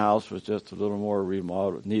wish my house was just a little more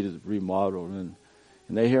needed remodeled? And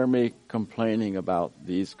they hear me complaining about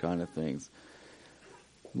these kind of things.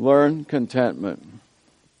 Learn contentment.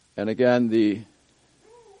 And again,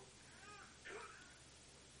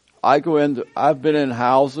 I've been in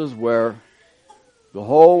houses where the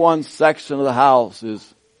whole one section of the house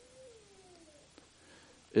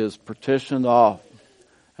is partitioned off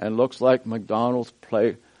and looks like McDonald's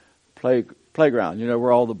playground,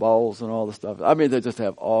 where all the balls and all the stuff. I mean, they just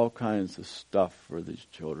have all kinds of stuff for these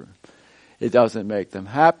children. It doesn't make them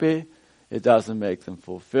happy. It doesn't make them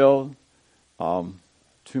fulfilled.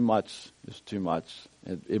 Too much is too much.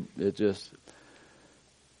 It just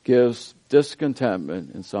gives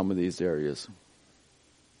discontentment in some of these areas.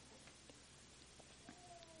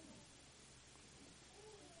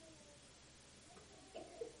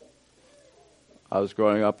 I was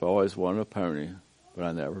growing up, I always wanted a pony, but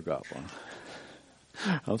I never got one.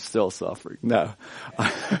 I'm still suffering. No.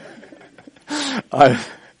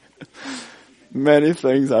 Many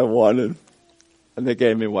things I wanted, and they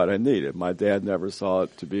gave me what I needed. My dad never saw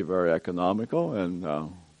it to be very economical,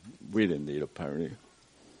 and we didn't need a pony.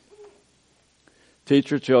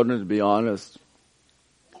 Teach your children to be honest.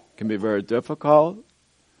 It can be very difficult.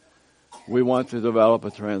 We want to develop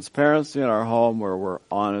a transparency in our home where we're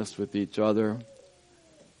honest with each other.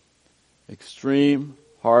 Extreme,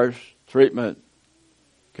 harsh treatment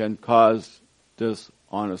can cause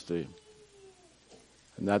dishonesty.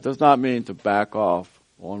 And that does not mean to back off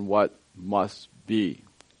on what must be.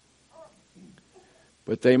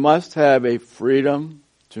 But they must have a freedom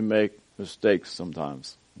to make mistakes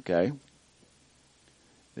sometimes, okay?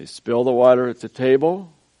 They spill the water at the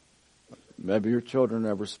table. Maybe your children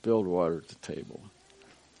never spilled water at the table.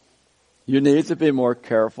 You need to be more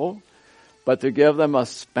careful. But to give them a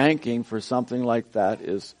spanking for something like that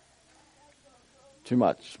is too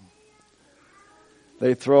much.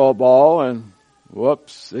 They throw a ball and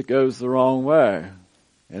whoops, it goes the wrong way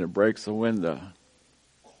and it breaks a window.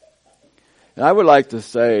 And I would like to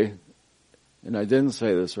say, and I didn't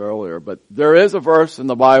say this earlier, but there is a verse in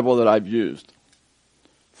the Bible that I've used.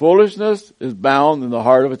 Foolishness is bound in the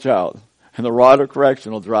heart of a child, and the rod of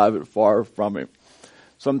correction will drive it far from him.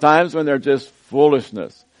 Sometimes when they're just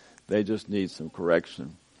foolishness, they just need some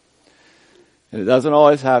correction. And it doesn't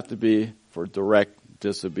always have to be for direct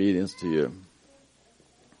disobedience to you.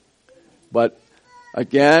 But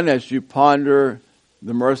again, as you ponder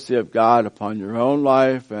the mercy of God upon your own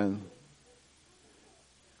life and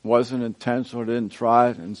wasn't intentional, didn't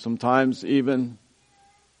try it, and sometimes even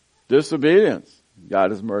disobedience,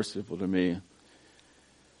 God is merciful to me.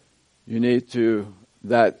 You need to,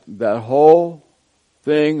 that whole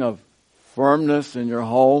thing of firmness in your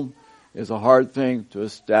home is a hard thing to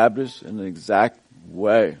establish in an exact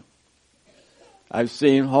way. I've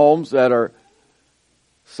seen homes that are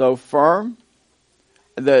so firm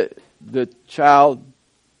that the child,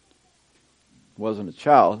 wasn't a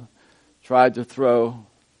child, tried to throw,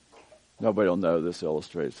 nobody will know this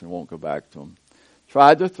illustration, won't go back to him,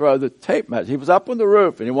 tried to throw the tape measure. He was up on the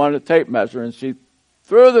roof and he wanted a tape measure, and she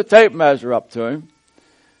threw the tape measure up to him.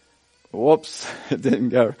 Whoops, it didn't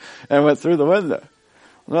go, and went through the window.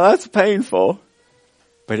 Well, that's painful,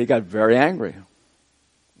 but he got very angry,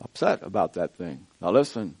 upset about that thing. Now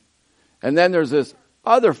listen, and then there's this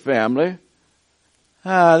other family,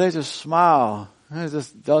 they just smile. It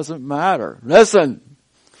just doesn't matter. Listen,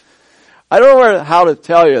 I don't know how to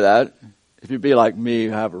tell you that. If you be like me,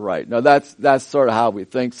 you have it right. No, that's sort of how we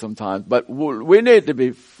think sometimes. But we need to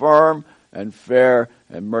be firm and fair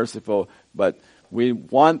and merciful, but we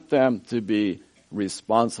want them to be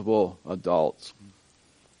responsible adults.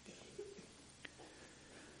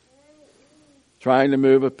 Trying to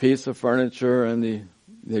move a piece of furniture and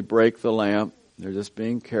they break the lamp. They're just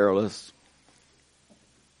being careless.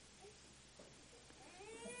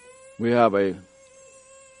 We have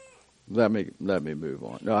let me move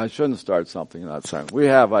on. No, I shouldn't start something not saying. We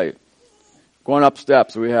have going up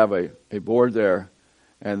steps, we have a board there,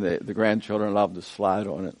 and the grandchildren love to slide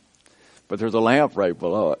on it. But there's a lamp right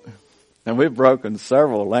below it. And we've broken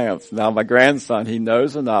several lamps. Now my grandson, he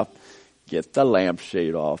knows enough, get the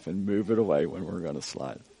lampshade off and move it away when we're going to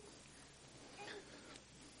slide.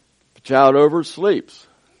 The child oversleeps.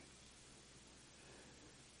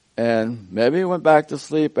 And maybe he went back to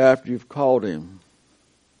sleep after you've called him.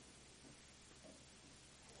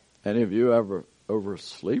 Any of you ever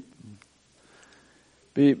oversleep?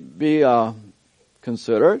 Be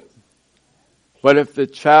considerate. But if the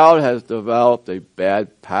child has developed a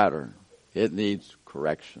bad pattern, it needs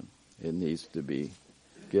correction. It needs to be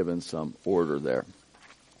given some order there.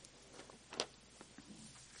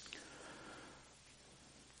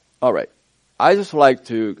 All right. I just like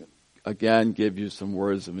to, again, give you some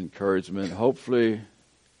words of encouragement. Hopefully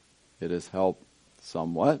it has helped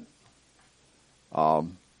somewhat. I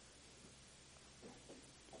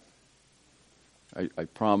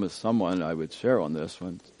promised someone I would share on this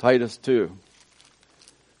one. Titus 2,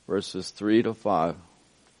 verses 3 to 5.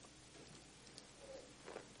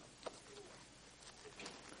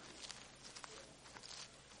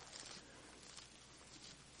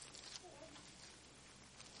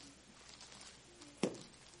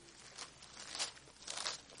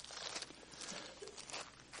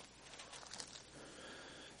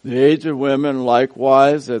 The aged women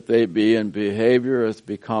likewise, that they be in behavior as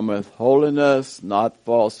becometh holiness, not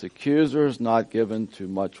false accusers, not given to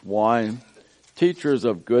much wine, teachers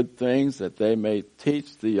of good things, that they may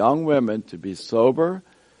teach the young women to be sober,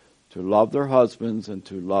 to love their husbands, and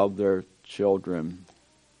to love their children,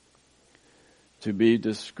 to be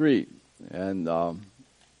discreet. And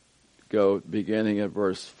go beginning at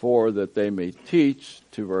verse 4, that they may teach,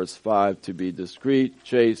 to verse 5, to be discreet,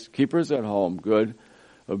 chaste, keepers at home, good,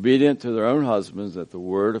 obedient to their own husbands, that the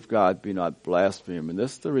word of God be not blasphemed. And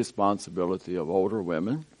this is the responsibility of older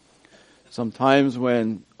women. Sometimes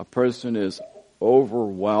when a person is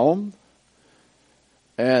overwhelmed,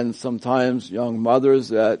 and sometimes young mothers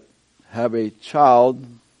that have a child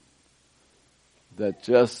that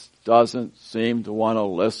just doesn't seem to want to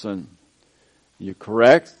listen. You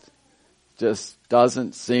correct, just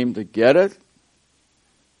doesn't seem to get it.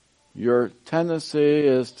 Your tendency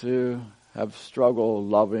is to have struggle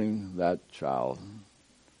loving that child.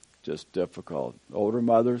 Just difficult. Older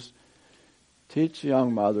mothers, teach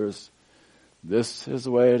young mothers, this is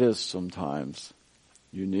the way it is sometimes.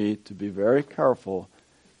 You need to be very careful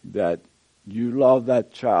that you love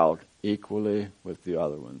that child equally with the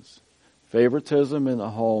other ones. Favoritism in the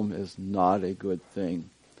home is not a good thing.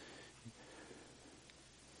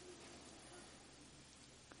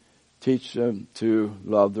 Teach them to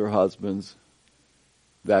love their husbands.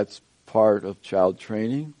 That's part of child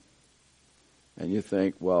training. And you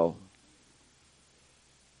think, well,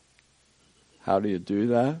 how do you do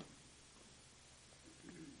that?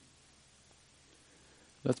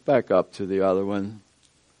 Let's back up to the other one.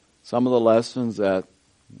 Some of the lessons that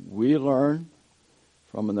we learn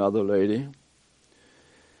from another lady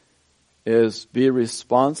is be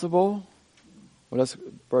responsible. Well, let's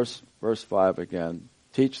verse 5 again.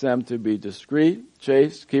 Teach them to be discreet,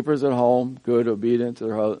 chaste, keepers at home, good, obedient to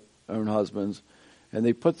their own husbands. And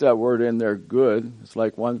they put that word in there, good. It's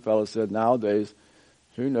like one fellow said, nowadays,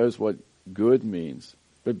 who knows what good means?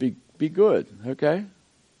 But be good, okay?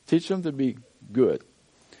 Teach them to be good.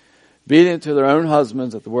 Obedient to their own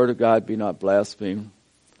husbands, that the word of God be not blasphemed.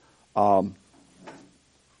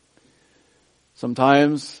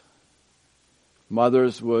 Sometimes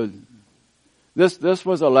mothers would... This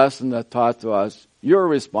was a lesson that taught to us, you're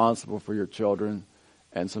responsible for your children,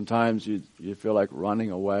 and sometimes you feel like running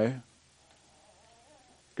away,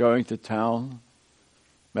 going to town,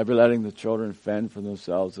 maybe letting the children fend for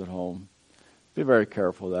themselves at home. Be very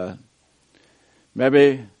careful of that.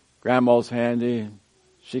 Maybe grandma's handy,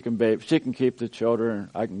 she can keep the children,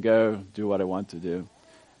 I can go do what I want to do.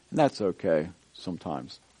 And that's okay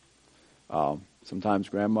sometimes. Sometimes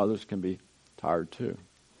grandmothers can be tired too.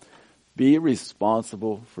 Be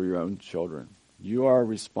responsible for your own children. You are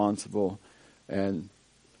responsible, and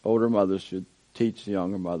older mothers should teach the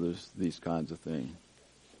younger mothers these kinds of things.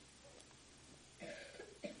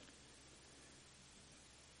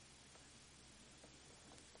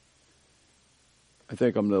 I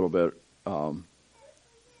think I'm a little bit...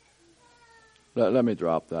 let me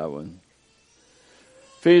drop that one.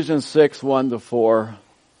 Ephesians 6, 1-4.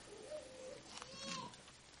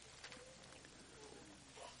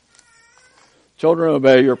 Children,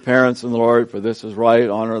 obey your parents in the Lord, for this is right.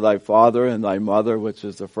 Honor thy father and thy mother, which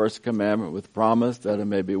is the first commandment with promise, that it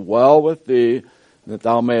may be well with thee, and that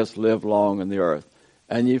thou mayest live long in the earth.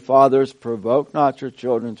 And ye fathers, provoke not your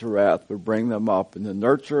children to wrath, but bring them up in the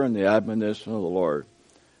nurture and the admonition of the Lord.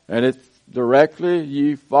 And it's directly,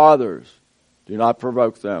 ye fathers, do not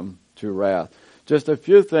provoke them to wrath. Just a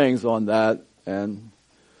few things on that, and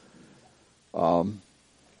all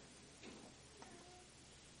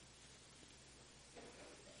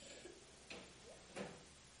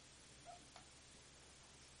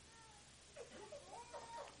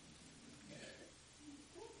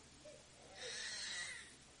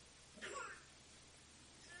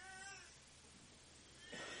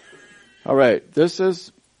right, this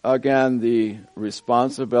is again, the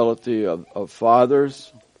responsibility of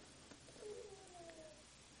fathers.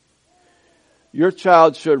 Your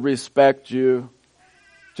child should respect you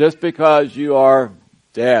just because you are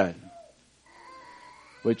dad.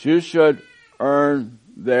 But you should earn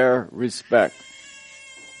their respect.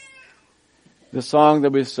 The song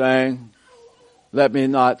that we sang, "Let me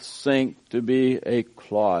not sink to be a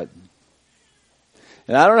clod."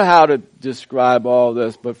 And I don't know how to describe all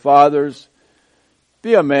this, but fathers,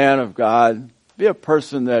 be a man of God. Be a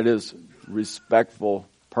person that is a respectful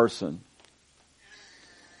person.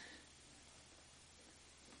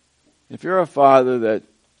 If you're a father that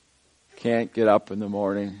can't get up in the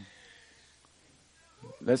morning,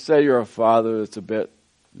 let's say you're a father that's a bit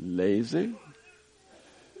lazy,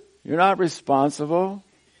 you're not responsible,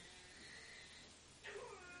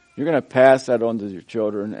 you're going to pass that on to your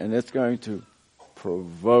children, and it's going to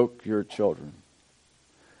provoke your children.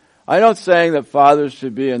 I'm not saying that fathers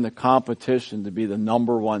should be in the competition to be the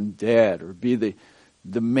number one dad or be the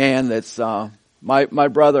man that's, my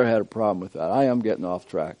brother had a problem with that. I am getting off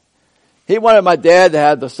track. He wanted my dad to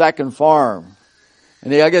have the second farm.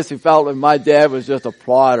 And I guess he felt that my dad was just a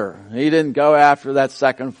plotter. He didn't go after that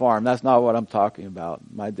second farm. That's not what I'm talking about.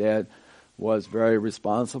 My dad was very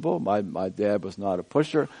responsible. My dad was not a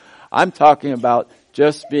pusher. I'm talking about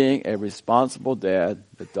just being a responsible dad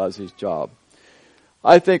that does his job.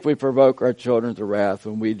 I think we provoke our children to wrath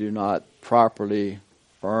when we do not properly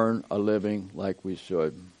earn a living like we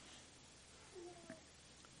should.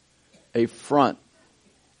 A front.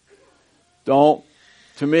 To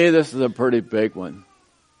me, this is a pretty big one.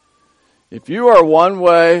 If you are one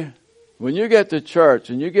way, when you get to church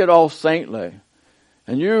and you get all saintly,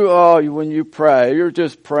 and when you pray, you're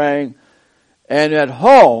just praying, and at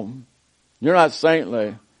home, you're not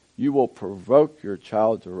saintly, you will provoke your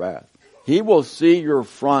child to wrath. He will see your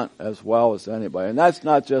front as well as anybody. And that's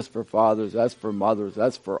not just for fathers, that's for mothers,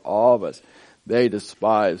 that's for all of us. They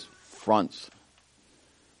despise fronts.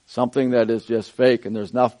 Something that is just fake, and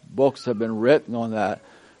there's enough books have been written on that.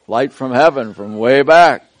 Light from Heaven from way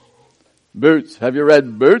back. Boots. Have you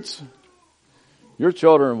read Boots? Your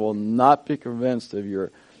children will not be convinced of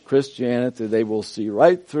your Christianity. They will see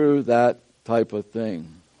right through that type of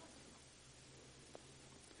thing.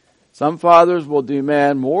 Some fathers will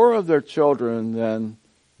demand more of their children than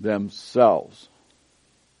themselves.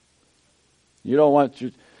 You don't want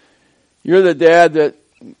you're the dad that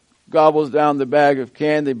gobbles down the bag of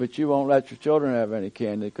candy, but you won't let your children have any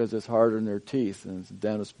candy because it's hard on their teeth and it's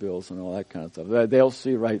dentist bills and all that kind of stuff. They'll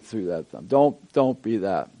see right through that. Don't be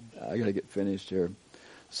that. I got to get finished here.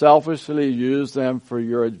 Selfishly use them for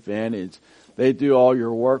your advantage. They do all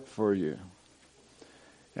your work for you.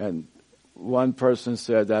 And one person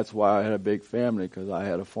said, that's why I had a big family, because I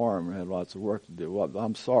had a farm and had lots of work to do. Well,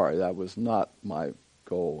 I'm sorry, that was not my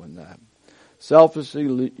goal in that.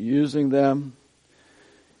 Selfishly using them.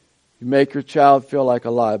 You make your child feel like a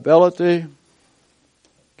liability.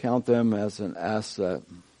 Count them as an asset.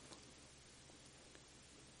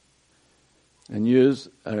 And use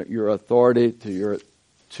your authority to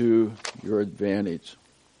your advantage.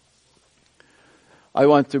 I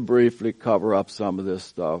want to briefly cover up some of this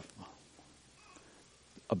stuff.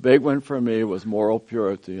 A big one for me was moral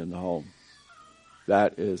purity in the home.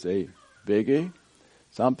 That is a biggie.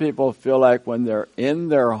 Some people feel like when they're in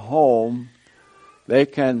their home, they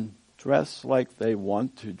can dress like they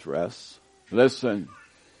want to dress. Listen,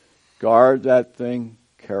 guard that thing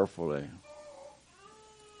carefully.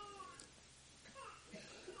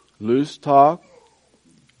 Loose talk,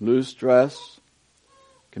 loose dress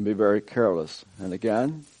can be very careless. And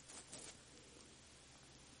again,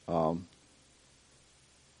 your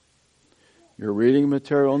reading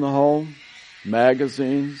material in the home,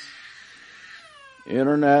 magazines,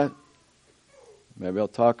 internet, maybe I'll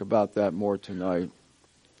talk about that more tonight.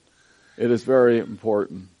 It is very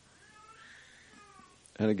important.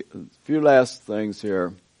 And a few last things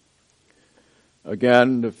here.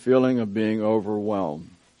 Again, the feeling of being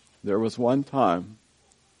overwhelmed. There was one time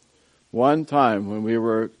when we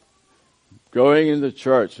were going into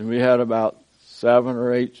church and we had about 7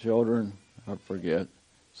 or 8 children, I forget,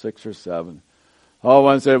 6 or 7. Oh,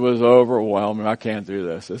 once it was overwhelming. I can't do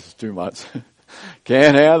this. This is too much.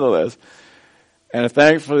 Can't handle this. And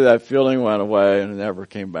thankfully that feeling went away and it never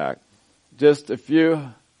came back. Just a few,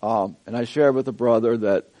 and I shared with a brother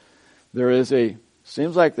that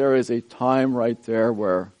seems like there is a time right there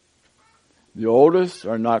where the oldest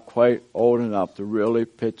are not quite old enough to really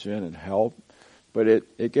pitch in and help, but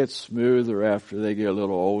it gets smoother after they get a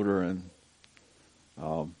little older, and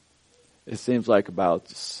it seems like about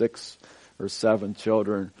 6 or 7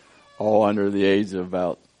 children, all under the age of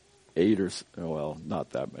about not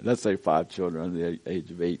that many. Let's say 5 children under the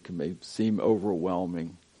age of 8 may seem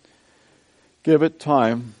overwhelming. Give it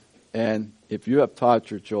time, and if you have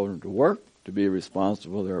taught your children to work, to be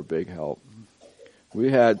responsible, they're a big help.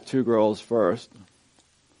 We had 2 girls first.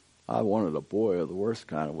 I wanted a boy the worst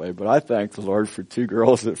kind of way, but I thank the Lord for 2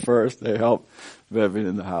 girls at first. They helped Vivian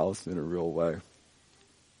in the house in a real way.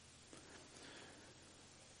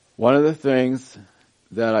 One of the things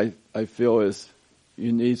that I feel is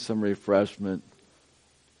you need some refreshment.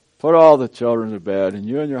 Put all the children to bed, and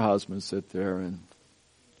you and your husband sit there and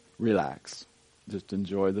relax. Just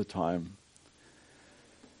enjoy the time.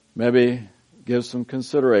 Maybe give some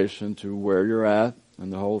consideration to where you're at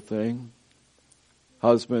and the whole thing.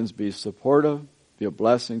 Husbands, be supportive, be a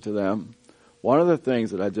blessing to them. One of the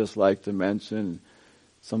things that I just like to mention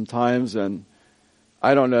sometimes, and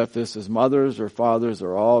I don't know if this is mothers or fathers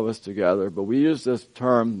or all of us together, but we use this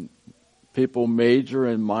term, people major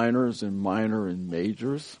in minors and minor in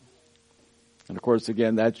majors. And of course,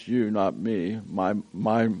 again, that's you, not me. My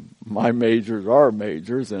majors are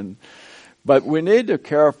majors, but we need to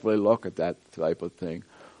carefully look at that type of thing.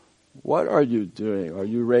 What are you doing? Are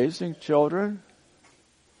you raising children?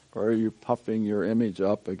 Or are you puffing your image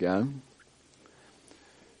up again?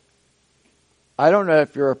 I don't know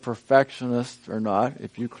if you're a perfectionist or not,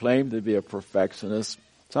 if you claim to be a perfectionist.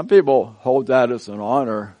 Some people hold that as an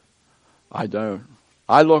honor. I don't.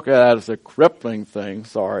 I look at it as a crippling thing,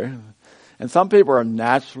 sorry. And some people are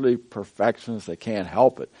naturally perfectionists. They can't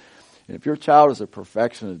help it. And if your child is a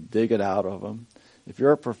perfectionist, dig it out of them. If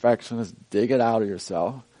you're a perfectionist, dig it out of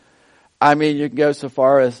yourself. I mean, you can go so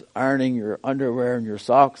far as ironing your underwear and your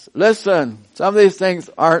socks. Listen, some of these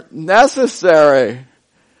things aren't necessary.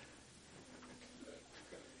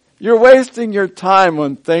 You're wasting your time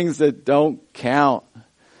on things that don't count.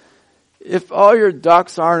 If all your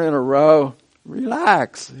ducks aren't in a row,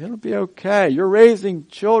 relax. It'll be okay. You're raising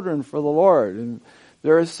children for the Lord. And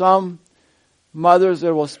there are some mothers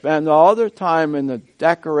that will spend all their time in the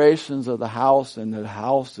decorations of the house, and the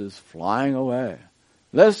house is flying away.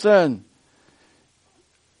 Listen,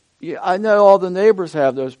 I know all the neighbors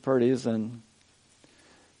have those pretties, and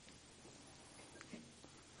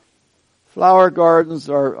flower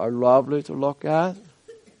gardens are lovely to look at.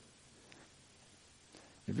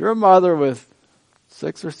 If you're a mother with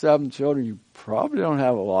 6 or 7 children, you probably don't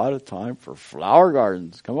have a lot of time for flower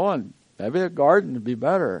gardens. Come on, maybe a garden would be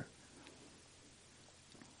better.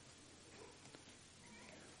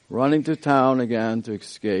 Running to town again to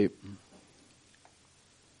escape.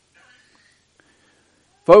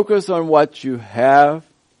 Focus on what you have,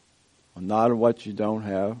 not on what you don't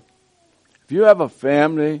have. If you have a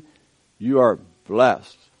family, you are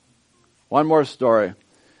blessed. One more story,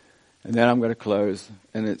 and then I'm going to close.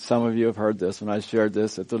 And some of you have heard this when I shared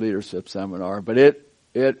this at the leadership seminar, but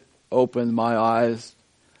it opened my eyes.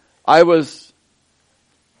 I was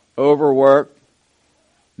overworked,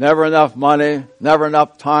 never enough money, never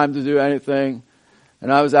enough time to do anything.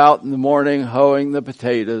 And I was out in the morning hoeing the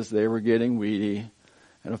potatoes. They were getting weedy.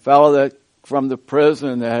 And a fellow that from the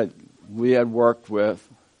prison that we had worked with,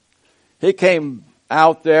 he came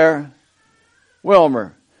out there.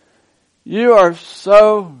 Wilmer, you are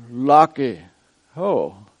so lucky.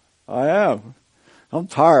 Oh, I am. I'm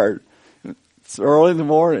tired. It's early in the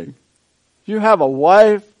morning. You have a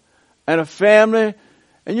wife and a family,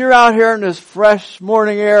 and you're out here in this fresh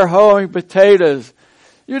morning air hoeing potatoes.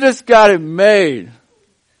 You just got it made.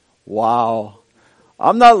 Wow.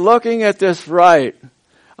 I'm not looking at this right.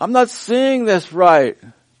 I'm not seeing this right.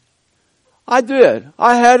 I did.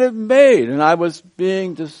 I had it made, and I was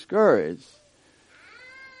being discouraged.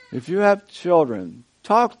 If you have children,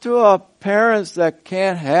 talk to parents that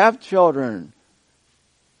can't have children.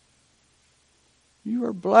 You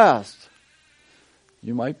are blessed.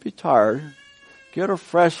 You might be tired. Get a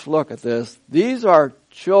fresh look at this. These are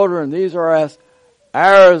children. These are as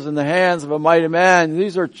arrows in the hands of a mighty man.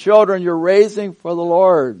 These are children you're raising for the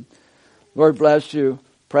Lord. Lord bless you.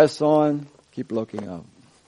 Press on. Keep looking up.